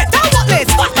 Get down what this,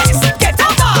 get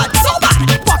down mad. So bad,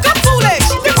 walk up foolish,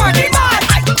 the party mad.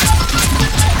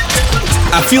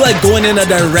 I feel like going in a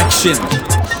direction.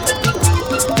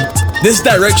 This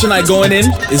direction I going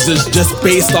in is just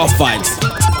based off vibes.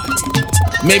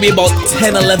 Maybe about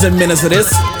 10-11 minutes of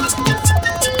this.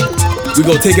 We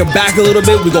go take it back a little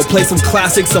bit. We go play some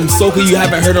classics, some soca you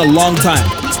haven't heard in a long time.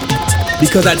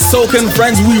 Because at Soca and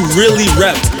Friends, we really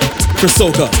rep for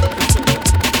soca.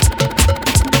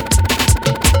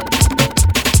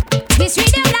 This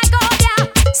rhythm like oil,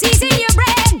 season your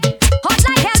brain, hot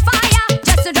like hellfire,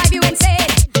 just to drive you insane.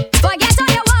 Forget all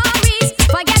your worries,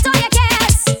 forget all your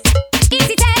cares.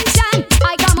 Easy tension,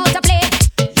 I come out to play.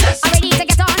 Yes. I'm ready to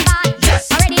get on bad. Yes.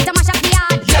 I'm ready to mash up the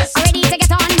yard. Yes. I'm ready to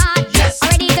get on mad. Yes. I'm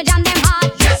ready to jam them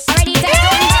hard. Yes. I'm ready to get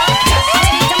on bad. Yes. I'm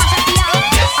ready to mash up the yard.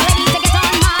 Yes. I'm ready to get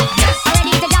on mad. Yes. I'm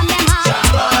ready to jam them hard.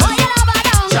 Oh, you love her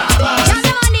down, jam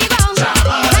them on the ground.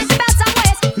 Time to belt some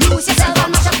waist, lose yourself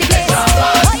and mash up the place.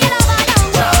 Oh, you love her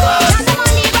down, jam them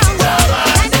on the ground.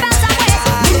 Time to belt some waist,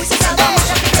 lose yourself and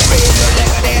mash up the place. Raise your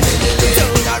leg again,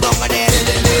 turn around again,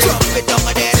 drop it down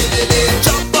again,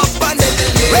 jump up and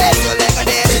raise your leg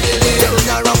again, turn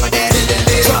around again,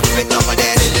 drop it down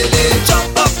again,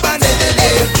 jump up and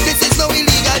this is no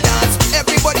illegal dance.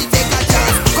 Everybody take a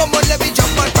chance. Come on, let me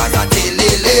jump and pass a tilly.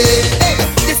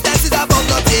 This dance is about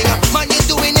nothing. Man, you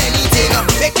doing anything.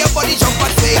 Make your body jump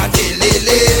and sway a tilly.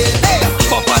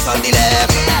 Bumpers on the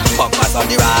left, bumpers on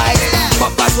the right,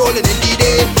 bumpers rolling in the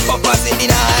day, bumpers in the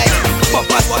night.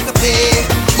 Bumpers want to play,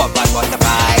 bumpers want to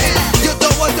fight. You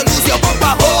don't want to lose your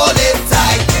bumper, hold it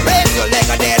tight. Raise your leg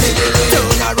again, turn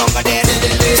around again,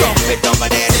 jump it down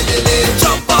again,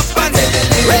 jump up and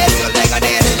raise your leg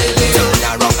again, turn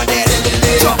around again,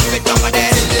 jump it down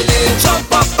again,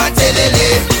 jump up and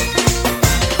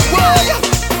whoa,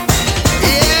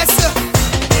 yes.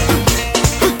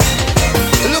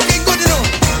 Looking good, you know.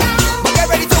 But get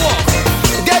ready to walk,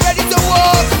 get ready to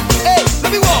walk. Hey,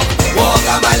 let me walk. Walk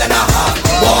a mile and a half,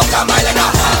 walk a mile and a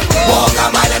half, walk a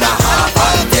mile and a half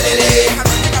until it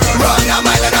run a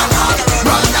mile and a half,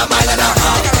 run a mile and a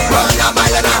half, run a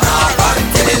mile and a half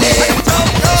until it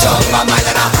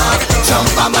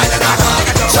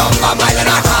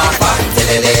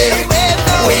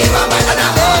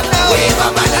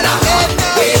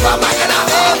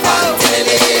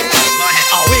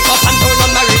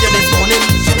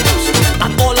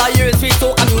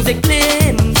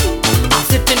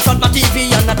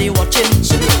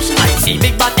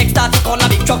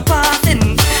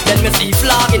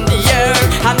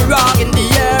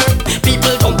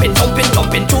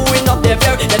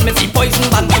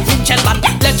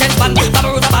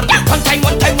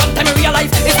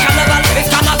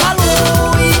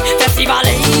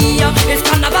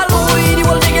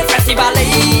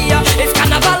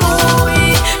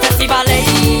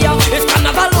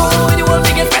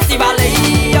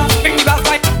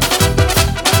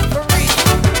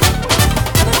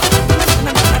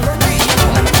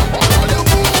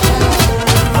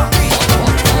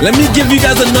Let me give you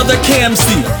guys another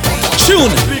KMC.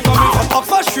 Tune.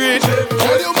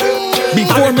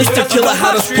 Before Mr. Killa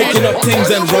had us picking up things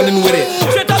and running with it.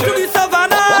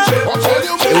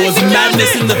 It was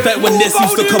madness in the fete when this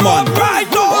used to come on. Right,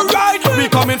 no, right. We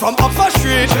coming from Oxford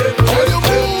Street.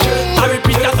 I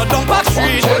repeat that, so don't back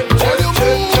street.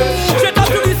 Straight up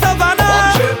to the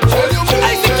savannah.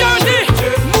 Hey, security,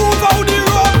 move out the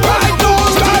road. Right, no,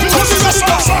 right.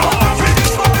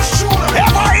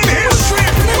 Ever in history.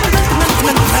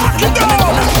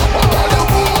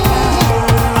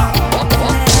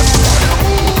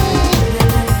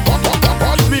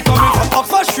 We coming from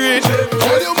Oxford Street.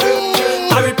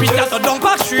 I repeat that, so don't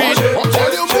back street.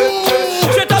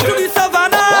 Straight up to the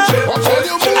savannah.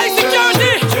 Hey,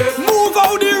 security, move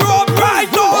out the road. Right,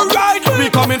 no, right. We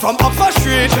coming from Oxford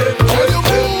Street.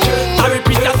 I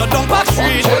repeat that, so don't back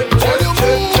street.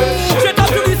 Straight up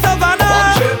to the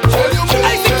savannah.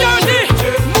 Hey, security,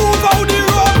 move out the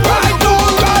road. Right, no,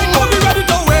 right. Don't be ready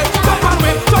to wait. Jump and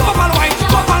wave, jump up and wine,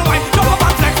 jump and wine, jump up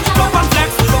and flex, jump and flex.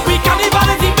 We carnival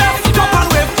is the best. Jump and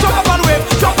wave, jump up and wave,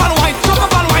 jump and wine, jump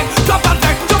up and wine, jump and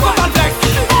flex, jump up and flex.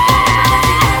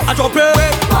 I jump it,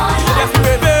 yes we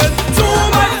waving. 2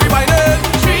 miles we whining,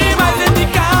 3 miles in the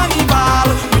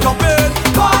carnival. We jump it,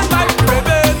 1 mile we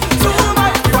waving, 2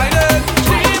 miles we whining,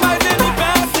 3 miles in the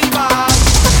festival.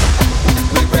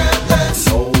 We breathless,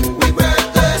 oh, we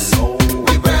breathless, oh,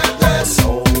 we breathless,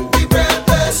 oh, we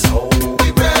breathless, oh, we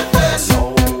breathless,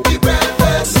 oh, we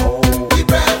breathless, oh, we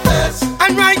breathless.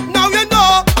 And right now you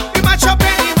know we match up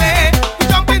anyway. We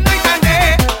jumping night and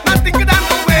day, not thinking I'm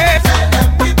no way.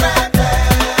 We breathless.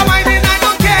 I'm whining, I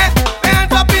don't care. My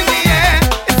hands up in the air.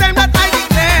 It's time that I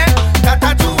declare that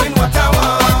I'm doing what I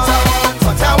want,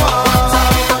 what I want,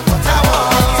 what I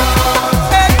want.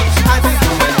 Hey, I'm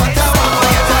doing what I want,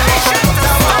 what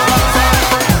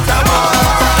I want.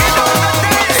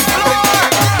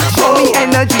 Show me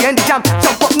energy and the jam.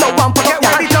 Jump up, no one put up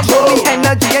your hand. Show me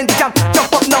energy and the jam.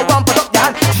 Jump up, no one put up your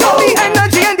hand. Show me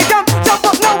energy and the jam. Jump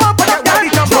up, no one put up your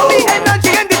hand. Show me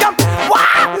energy and the jam.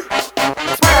 Wow!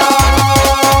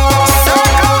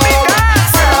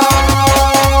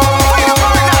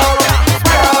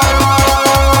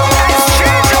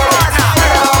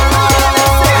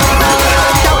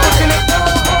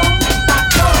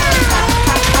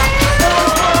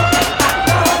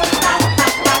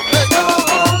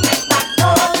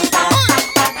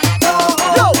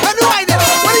 Yo, when we wind it,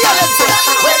 what do y'all say?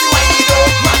 When we wind it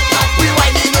up, we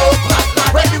winding up.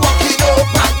 When we walking up,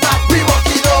 we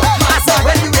walking up. I said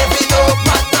when we waving up,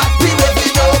 we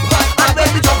waving up. And when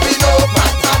we jumping up,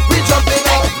 we jumping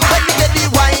up. When we get the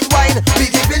wine, we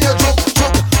giving you juke,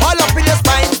 juke. All up in your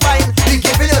spine, we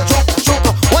giving you juke, juke.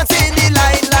 Once in the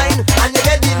line, and you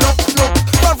get the look.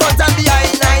 From front and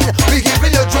behind, we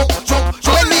giving you juke, juke.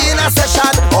 When we in a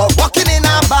session or walking in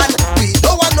a band, we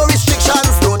don't want no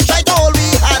restrictions. Don't try to hold we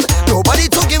hand. Nobody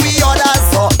to give we orders,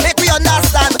 so make we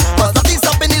understand. Cause nothing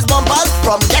stopping these bumpers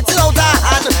from getting out of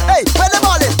hand. Hey, when the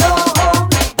ball is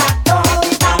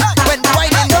when we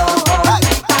whining,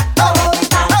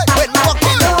 when we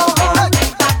walking,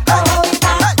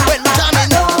 when we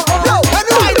jamming, yo, when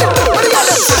we whining, what do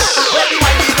you say? When we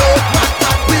whining up,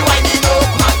 we whining up.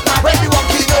 When we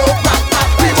walking up,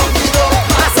 we walking up.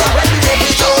 I say when we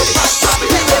waving up,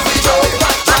 we waving up.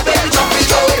 And when we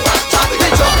jumping up, we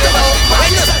jumping up.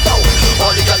 When you step out,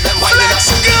 all the girls them winding up,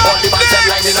 all the bands them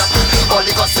lining up, all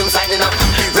the costumes signing up.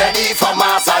 Ready for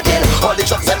mass again. All the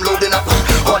trucks them loading up,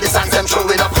 all the songs them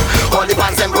showing up, all the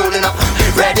bands them rolling up.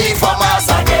 Ready for mass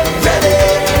again.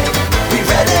 Ready, we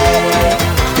ready,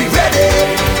 we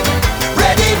ready,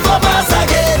 ready for mass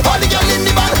again. All the girls in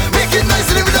the band making noise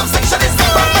in the rhythm section. It's the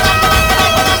bang, bang, bang,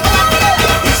 bang, bang, bang,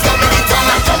 bang. He's coming in town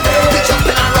like jumping, we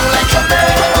jumping around like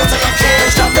jumping. Out of your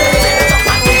cage, jumping,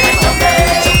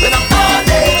 jumping up all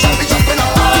day, jumping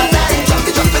up all night,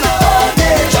 jumping up all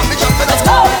day, jumping. Let's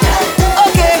go.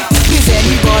 Okay, is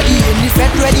anybody in the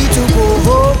fete ready to go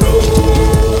home?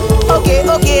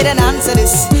 Okay, then answer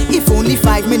this. If only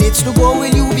 5 minutes to go, will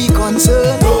you be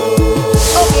concerned?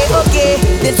 Okay,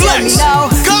 then tell me now.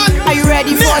 Are you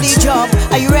ready for the jump?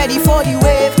 Are you ready for the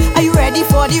wave? Are you ready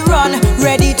for the run?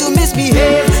 Ready to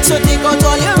misbehave? So take out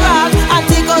all your rag and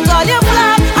take out all your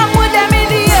flag and put them in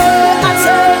the air and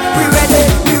say, we ready,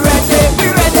 we ready,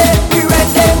 we ready, we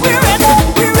ready, we ready,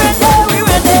 we ready, we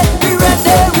ready, we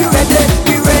ready, we ready,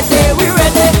 we ready, we ready, we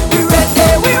ready, we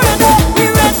ready, we ready,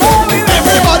 we ready.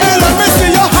 Everybody let me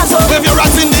see you. Wave your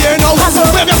hands in the air now.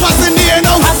 Wave your hands in the air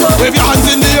now. Wave your hands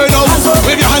in the air now.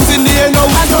 Wave your hands in the air now.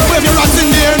 Wave your hands in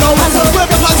the air now. Wave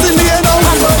your hands in the air now.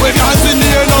 Wave your hands in the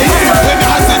air now. Wave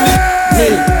your hands in the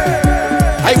air.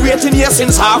 I waiting here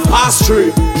since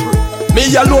 3:30. Me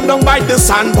Me alone down by the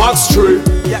sandbox tree.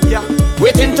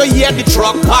 Waiting to hear the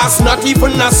truck pass. Not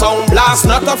even a sound blast.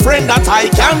 Not a friend that I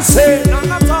can say.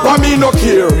 But me no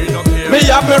care. Me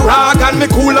have me rag and me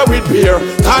cooler with beer.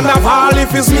 Carnival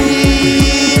if it's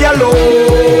me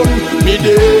alone. Me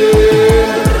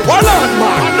there. Hold on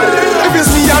man. If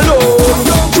it's me alone.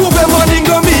 Juve money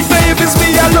go meet me if it's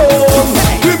me alone.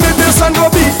 Give me this and go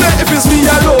beat me if it's me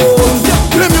alone.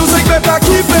 The music better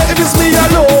keep me if it's me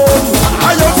alone.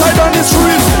 I outside on the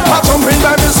street, I jumping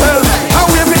by myself, I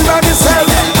waving by myself,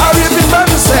 I waving by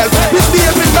myself,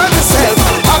 misbehaving by myself,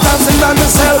 I dancing by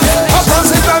myself, I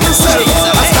dancing by myself,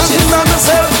 I dancing by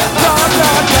myself.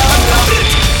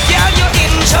 Girl, you're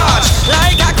in charge,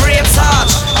 like a great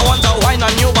sarge. I want to whine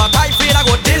on you, but I feel I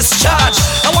go discharge.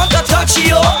 I want to touch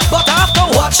you, but I have to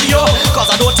watch you, cause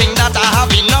I don't think that I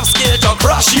have enough skill to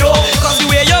crush you. Cause the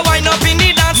way you wind up in the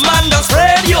dance, man, does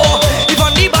spread you.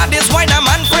 Even the baddest wine, a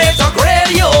man afraid to grade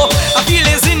you. I feel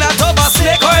it's in a tub of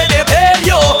snake oil, they pay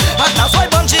you. And that's why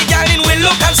bunchy girl in will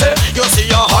look and say, you see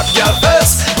your hot girl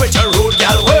first, with your rude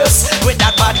girl worse, with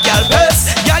that bad girl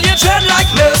best. Girl, you tread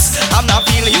like this, I'm not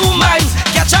feeling you mine.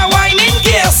 Catch a wine in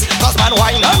case, cause man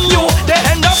wine on you, they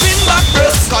end up in back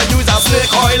breast. Cause use a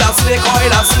snake oil, a snake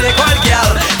oil, a snake oil girl.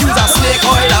 Use a snake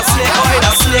oil, a snake oil,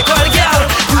 a snake oil girl.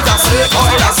 Use a snake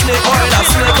oil, a snake oil, a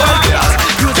snake oil girl.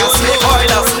 Use a snake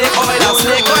oil, a snake oil, a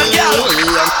snake oil girl.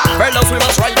 Fellas, we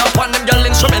must ride up on them girl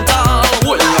instrumental.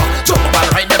 Jump up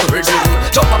and ride them rhythm.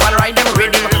 Jump up and ride them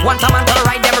rhythm. One time and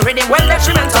ride them rhythm. Well,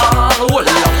 instrumental.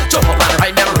 Jump up and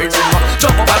ride them rhythm.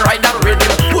 Jump up and ride them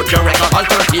rhythm. Put your record on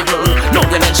turntable. No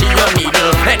energy your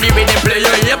needle. Any rhythm play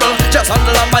you're able. Just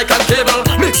handle a mic and cable.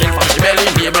 Mixing from the belly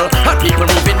table. And people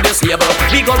moving this table.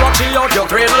 We go rock you out your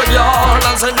cradle, y'all.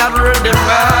 And send that rhythm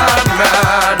mad,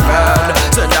 mad, mad.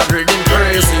 Send that rhythm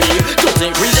crazy. Don't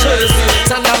think we crazy.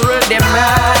 Send that rhythm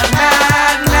mad,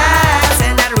 mad, mad.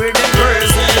 Send that rhythm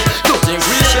crazy. Don't think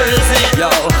we crazy,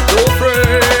 y'all. Go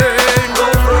friend, go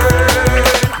friend,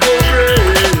 go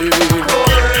friend,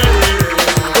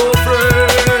 go friend,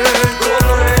 go friend,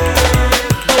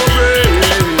 go friend.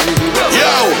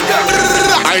 Yo,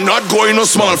 I'm not going no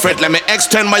small fret. Let me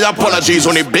extend my apologies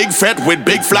on a big fret with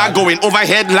big flag going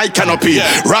overhead like canopy.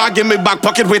 Rag in my back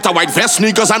pocket with a white vest,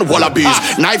 sneakers and wallabies.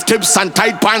 Knife tips and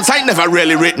tight pants, I never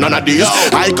really rate none of these.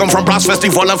 I come from brass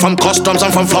festival and from customs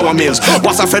and from flour mills.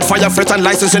 Was a fed fire fet and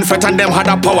licensing fet and them had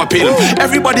a power pill.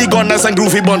 Everybody gone nice and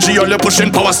groovy bunchy, all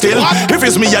pushing power still. If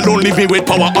it's me alone, leave me with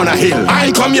power on a hill. I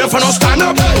ain't come here for no stand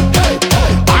up.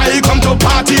 I come to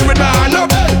party with my hand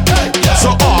up. So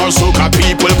all soca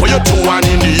people, put your 2 1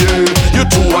 in the air. You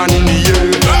 2 1 in the air.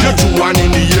 You 2 1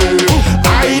 in the air.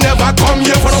 I never come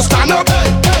here for no stand up.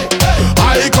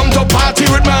 I come to party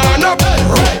with my hand up.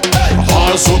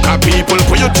 All soca people,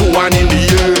 put your 2 1 in the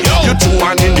air. You 2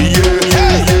 1 in the air.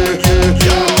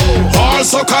 All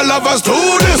soca lovers do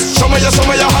this. Show me your hand.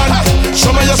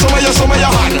 Show me your hand. Show me your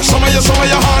hand. Show me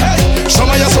your hand. Show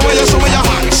me your hand. Show me your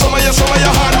hand. Show me your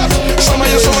hand.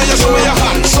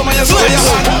 Show me your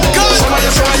hand.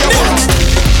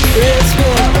 Real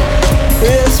spin,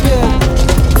 real spin,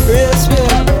 real spin.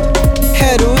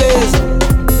 Head ways,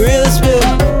 real spin,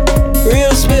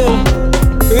 real spin,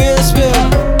 real spin.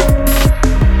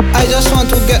 I just want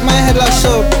to get my head like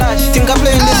soap. Think I'm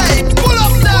playing this. Hey, pull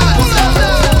up that.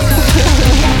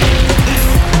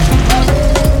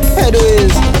 Head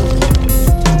ways.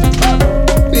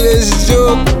 This is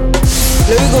joke.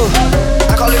 Let me go.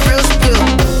 I call it real spin.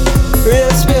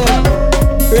 Real spin,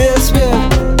 real spin,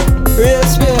 real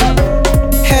spin.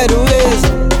 Head ways,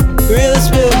 real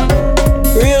spin,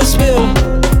 real spin,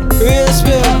 real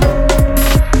spin.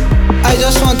 I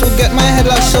just want to get my head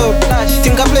like soap.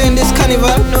 Think I'm playing this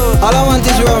carnival? All I want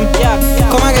is rum.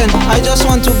 Come again, I just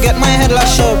want to get my head like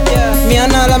soap. Me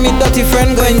and all of me dirty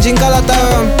friend going drink a lot of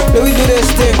rum. Let me do this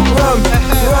thing. Rum,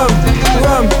 rum,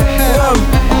 rum, rum,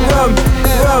 rum,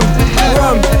 rum,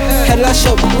 rum. Head like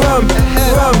soap. Rum,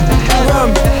 rum,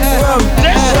 rum, rum,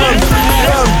 rum,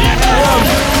 rum, rum.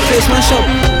 Face my shop.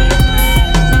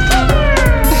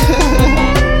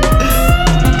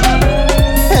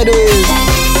 Headways.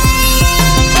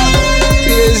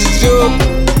 This joke.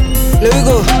 Let me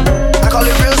go. I call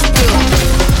it real spin.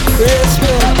 Real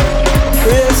spin,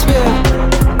 real spin,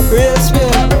 real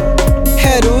spin.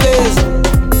 Headways.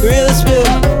 Real spin,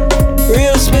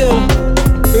 real spin,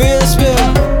 real spin.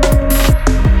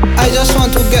 I just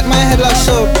want to get my head like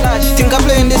soap. Think I'm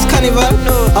playing this carnival?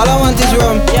 All I want is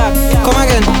rum. Come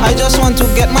again, I just want to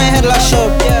get my head like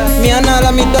soap. Me and all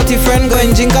of me dirty friend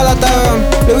going drink a lot of rum.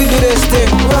 Let me do this thing.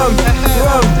 Rum,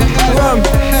 rum, rum,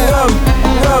 rum,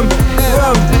 rum,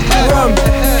 rum, rum.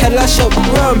 Head like soap.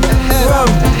 Rum, rum,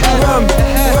 rum,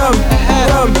 rum,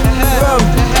 rum, rum.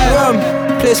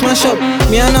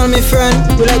 friend,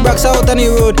 we like Brax out on the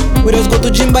road. We just go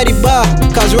to gym by the bar,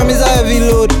 cause rum is a heavy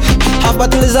load. Half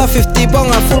bottle is a 50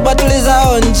 pound, a full bottle is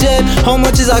a 100. How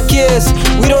much is a case?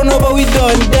 We don't know, but we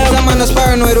done them. That man is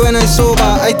paranoid when I sober.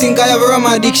 I think I have a rum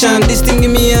addiction. This thing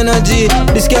give me energy.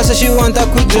 This girl says she want a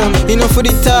quick jam. Enough for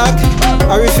the talk,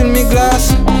 I refill me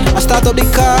glass. I start up the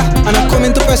car, and I come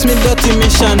in to press me dirty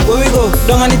mission. Where we go?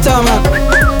 Down on the tarmac.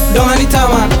 Down on the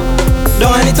tarmac.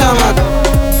 Down on the tarmac.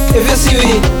 If you see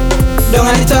me, down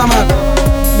on the tarmac.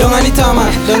 Down on the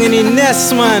tarmac, down in the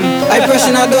nest, man. I press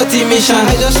in a dirty mission.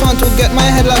 I just want to get my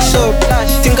head lashed up.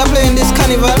 Think I play in this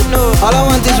carnival? No. All I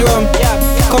want is rum.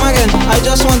 Come again. I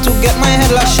just want to get my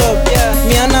head lashed up.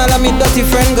 Me and all of me dirty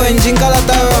friend going drink a lot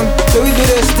of rum. So we do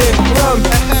this thing. Rum,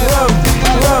 rum,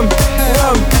 rum,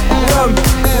 rum, rum,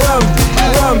 rum,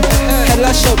 rum. Head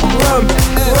lash up. Rum,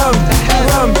 rum,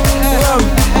 rum, rum,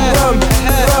 rum,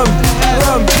 rum,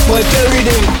 rum. Boy, play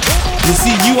Riddim. You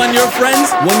see, you and your friends,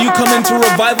 when you come into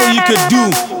revival, you can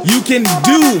do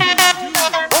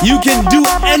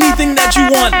anything that you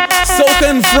want. Soca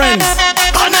and friends.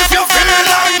 And if you feel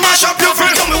like mash up your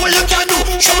friends, show me what you can do.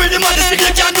 Show me the maddest thing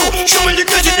you can do. Show me the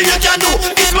crazy thing you can do.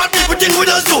 It's my people thing with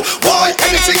us do. Boy,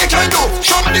 anything you can do.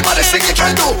 Show me the maddest thing you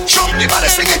can do. Show me the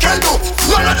maddest thing you can do.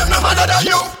 None of them no matter than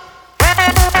you.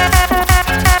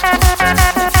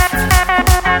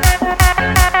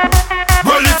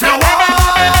 Well, if you want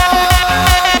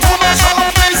to mash up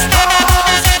these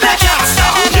stars, they can't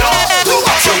stop you. Do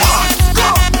what you want. Go,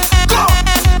 go,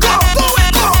 go, do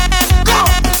it. Go, go,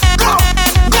 go,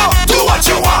 go. Do what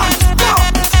you want. Go,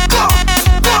 go,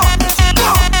 go, go,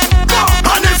 go.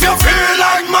 And if you feel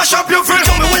like mash up your friends,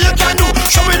 show me what you can do.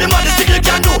 Show me the maddest thing you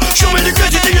can do. Show me the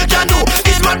crazy thing you can do.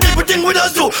 It's my people thing with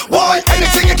us do. Boy,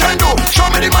 anything you can do. Show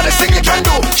me the maddest thing you can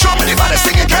do. Show me the maddest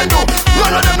thing you can do.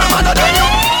 None of them no matter than you.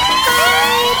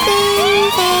 I've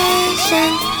been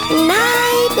patient and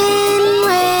I've been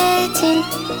waiting.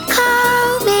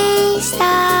 Call me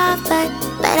stubborn,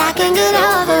 but I can get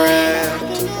over it.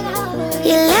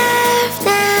 You left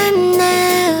and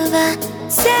never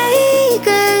say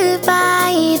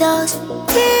goodbye. Those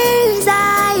tears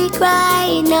I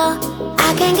cried, no,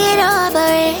 I can get over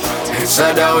it.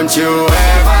 So don't you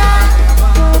ever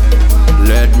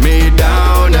let me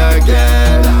down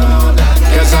again,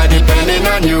 'cause I'm depending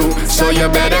on you, so you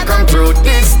better come through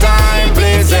this time.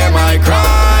 Please hear my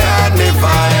cry, and if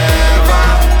I ever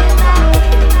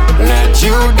let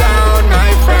you down,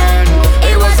 my friend,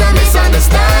 it was a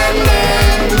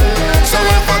misunderstanding. So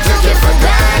if I took you for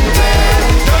granted,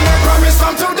 then I promise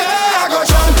from today I go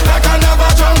jump like I never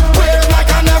jump, wave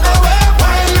like I never wave,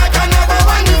 wine like I never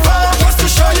wine before, just to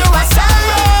show you a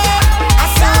sorrow,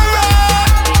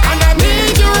 and I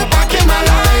need you back in my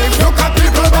life. Look at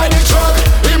people by the truck,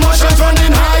 emotions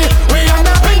running high, we end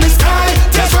up in the sky,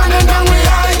 just running down we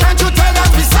high. Can't you tell that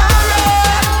we sorry,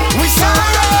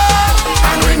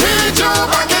 and we need you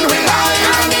back in we life.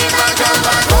 I need my girl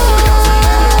back home.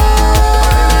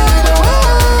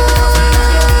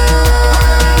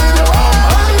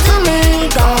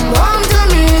 Come home to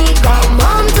me, come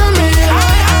home to me.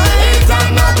 It's not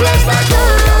no place like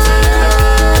home.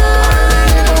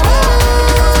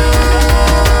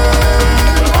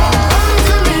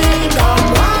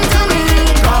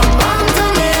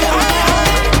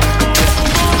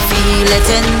 Feel it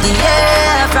in the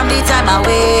air from the time I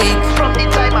wake.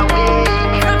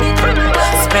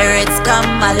 Spirits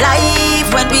come alive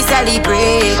when we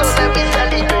celebrate.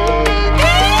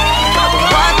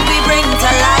 What we bring to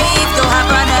life to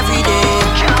happen every day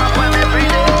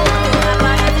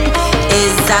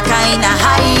is a kind of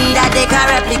high that they can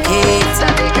replicate.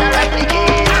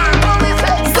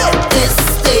 This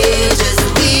stage is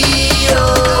we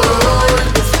own.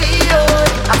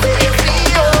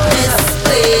 This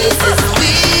place is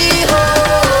we own.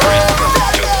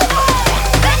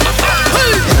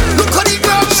 Look how the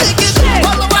ground shake it,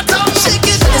 all over town shake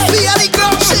it. It's we are the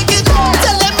ground shake it.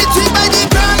 Tell them it's we by the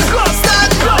ground.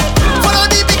 Stand, follow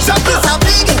the big shot, it's a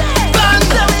big band.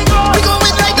 We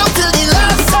going right down till the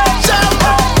last jam.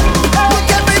 Look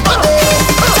everybody,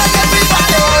 check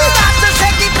everybody.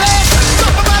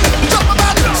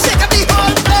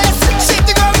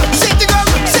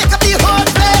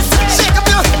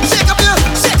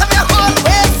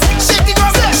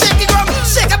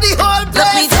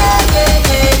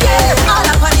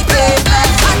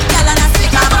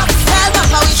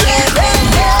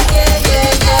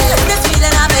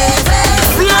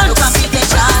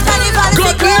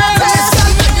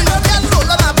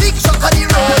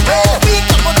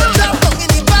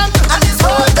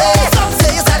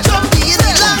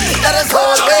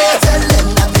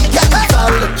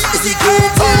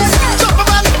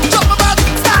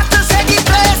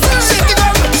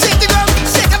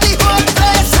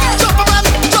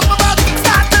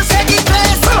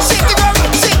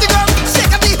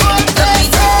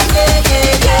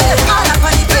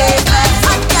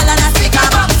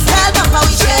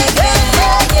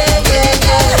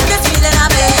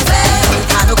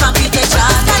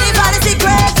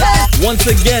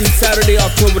 again, Saturday,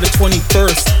 October the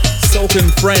 21st. Soca and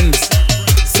Friends,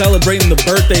 celebrating the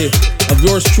birthday of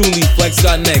yours truly, Flex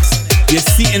Got Next. You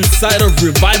see inside of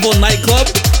Revival Nightclub.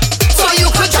 So you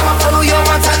could jump up on who you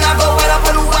want and I go well up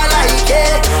on who I like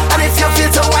it. And if you feel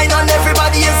to wine on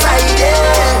everybody inside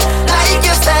it, like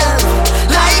yourself,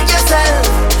 like yourself,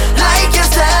 like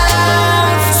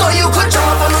yourself. So you could jump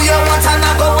up on who you want and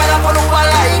I go well up on who I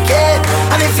like it.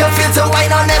 And if you feel to wine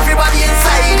on everybody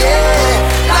inside it,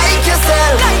 like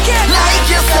yourself, like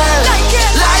yourself,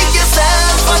 like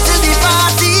yourself, until the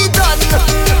party done.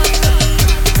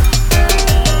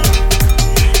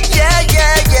 Yeah,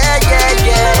 yeah, yeah, yeah,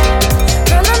 yeah.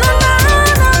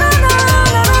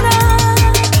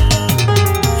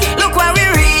 Look where we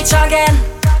reach again.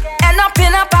 End up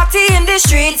in a party in the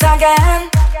streets again.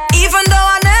 Even though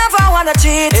I never wanna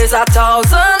cheat, it's 1,000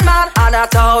 man and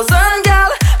 1,000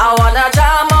 girl. I wanna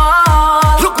jam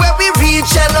on. Look where we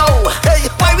reach, you know. Hey,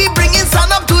 why we bringing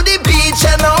sun up to the beach,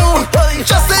 you know.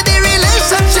 Just say the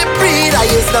relationship breed. I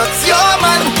is not your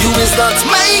man, you is not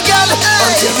my girl.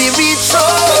 Until we reach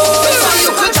home. So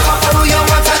you could jump up who you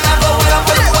want and I go well up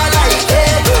who I like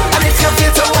it. And if you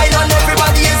feel to wine on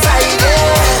everybody inside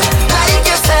it, like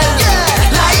yourself,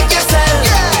 like yourself,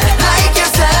 like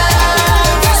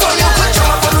yourself. So you could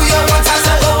jump up who you want and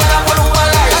I go well up who I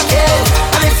like it.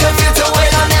 And if you feel to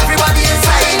wine on everybody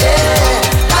inside it,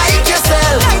 like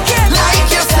yourself, like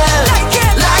yourself,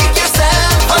 like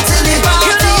yourself. Until the party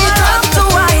you know I love to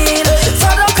wine, so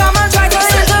don't come and try to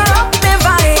interrupt me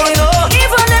vibe.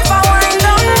 Even if I wind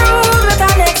down rude with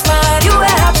our next man, you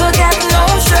have to get no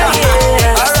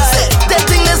straight. The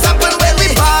thing is happen when we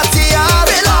party hard.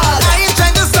 I ain't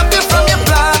trying to stop you from your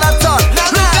plan at all.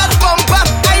 Look at bumper,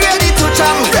 I ready to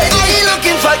jam. I ain't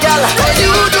looking for girl,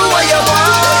 you do what you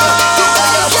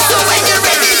want. So when you're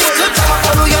ready, you could jump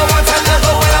up on who you want and I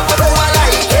go well up on who I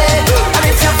like it. And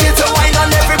if you feel to wine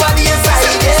on everybody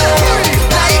inside it,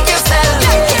 like yourself,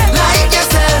 like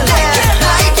yourself,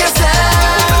 like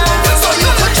yourself. So you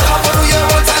could jump up on who you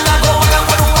want and I go well up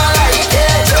on who I like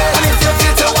it. And if you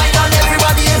feel to wine on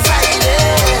everybody inside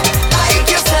it, like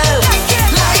yourself,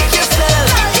 like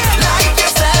yourself, like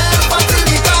yourself. Until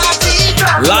the party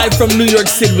drop. Live from New York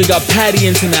City, we got Patty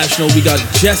International, we got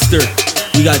Jester,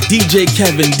 we got DJ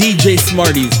Kevin, DJ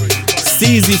Smarties,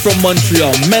 Steezy from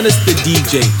Montreal, Menace the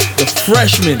DJ, The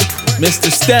Freshman,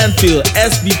 Mr. Stanfield,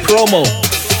 SB Promo,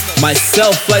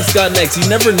 myself, Flex Got Next. You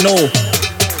never know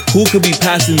who could be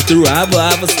passing through. I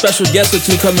have a special guest or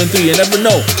two coming through, you never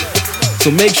know.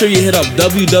 So make sure you hit up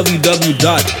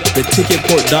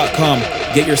www.theticketport.com.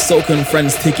 Get your Soca and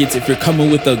Friends tickets. If you're coming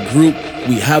with a group,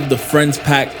 we have the Friends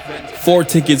Pack. 4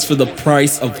 tickets for the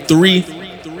price of 3.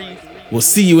 We'll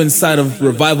see you inside of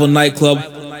Revival Nightclub,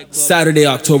 Saturday,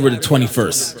 October the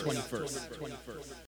 21st.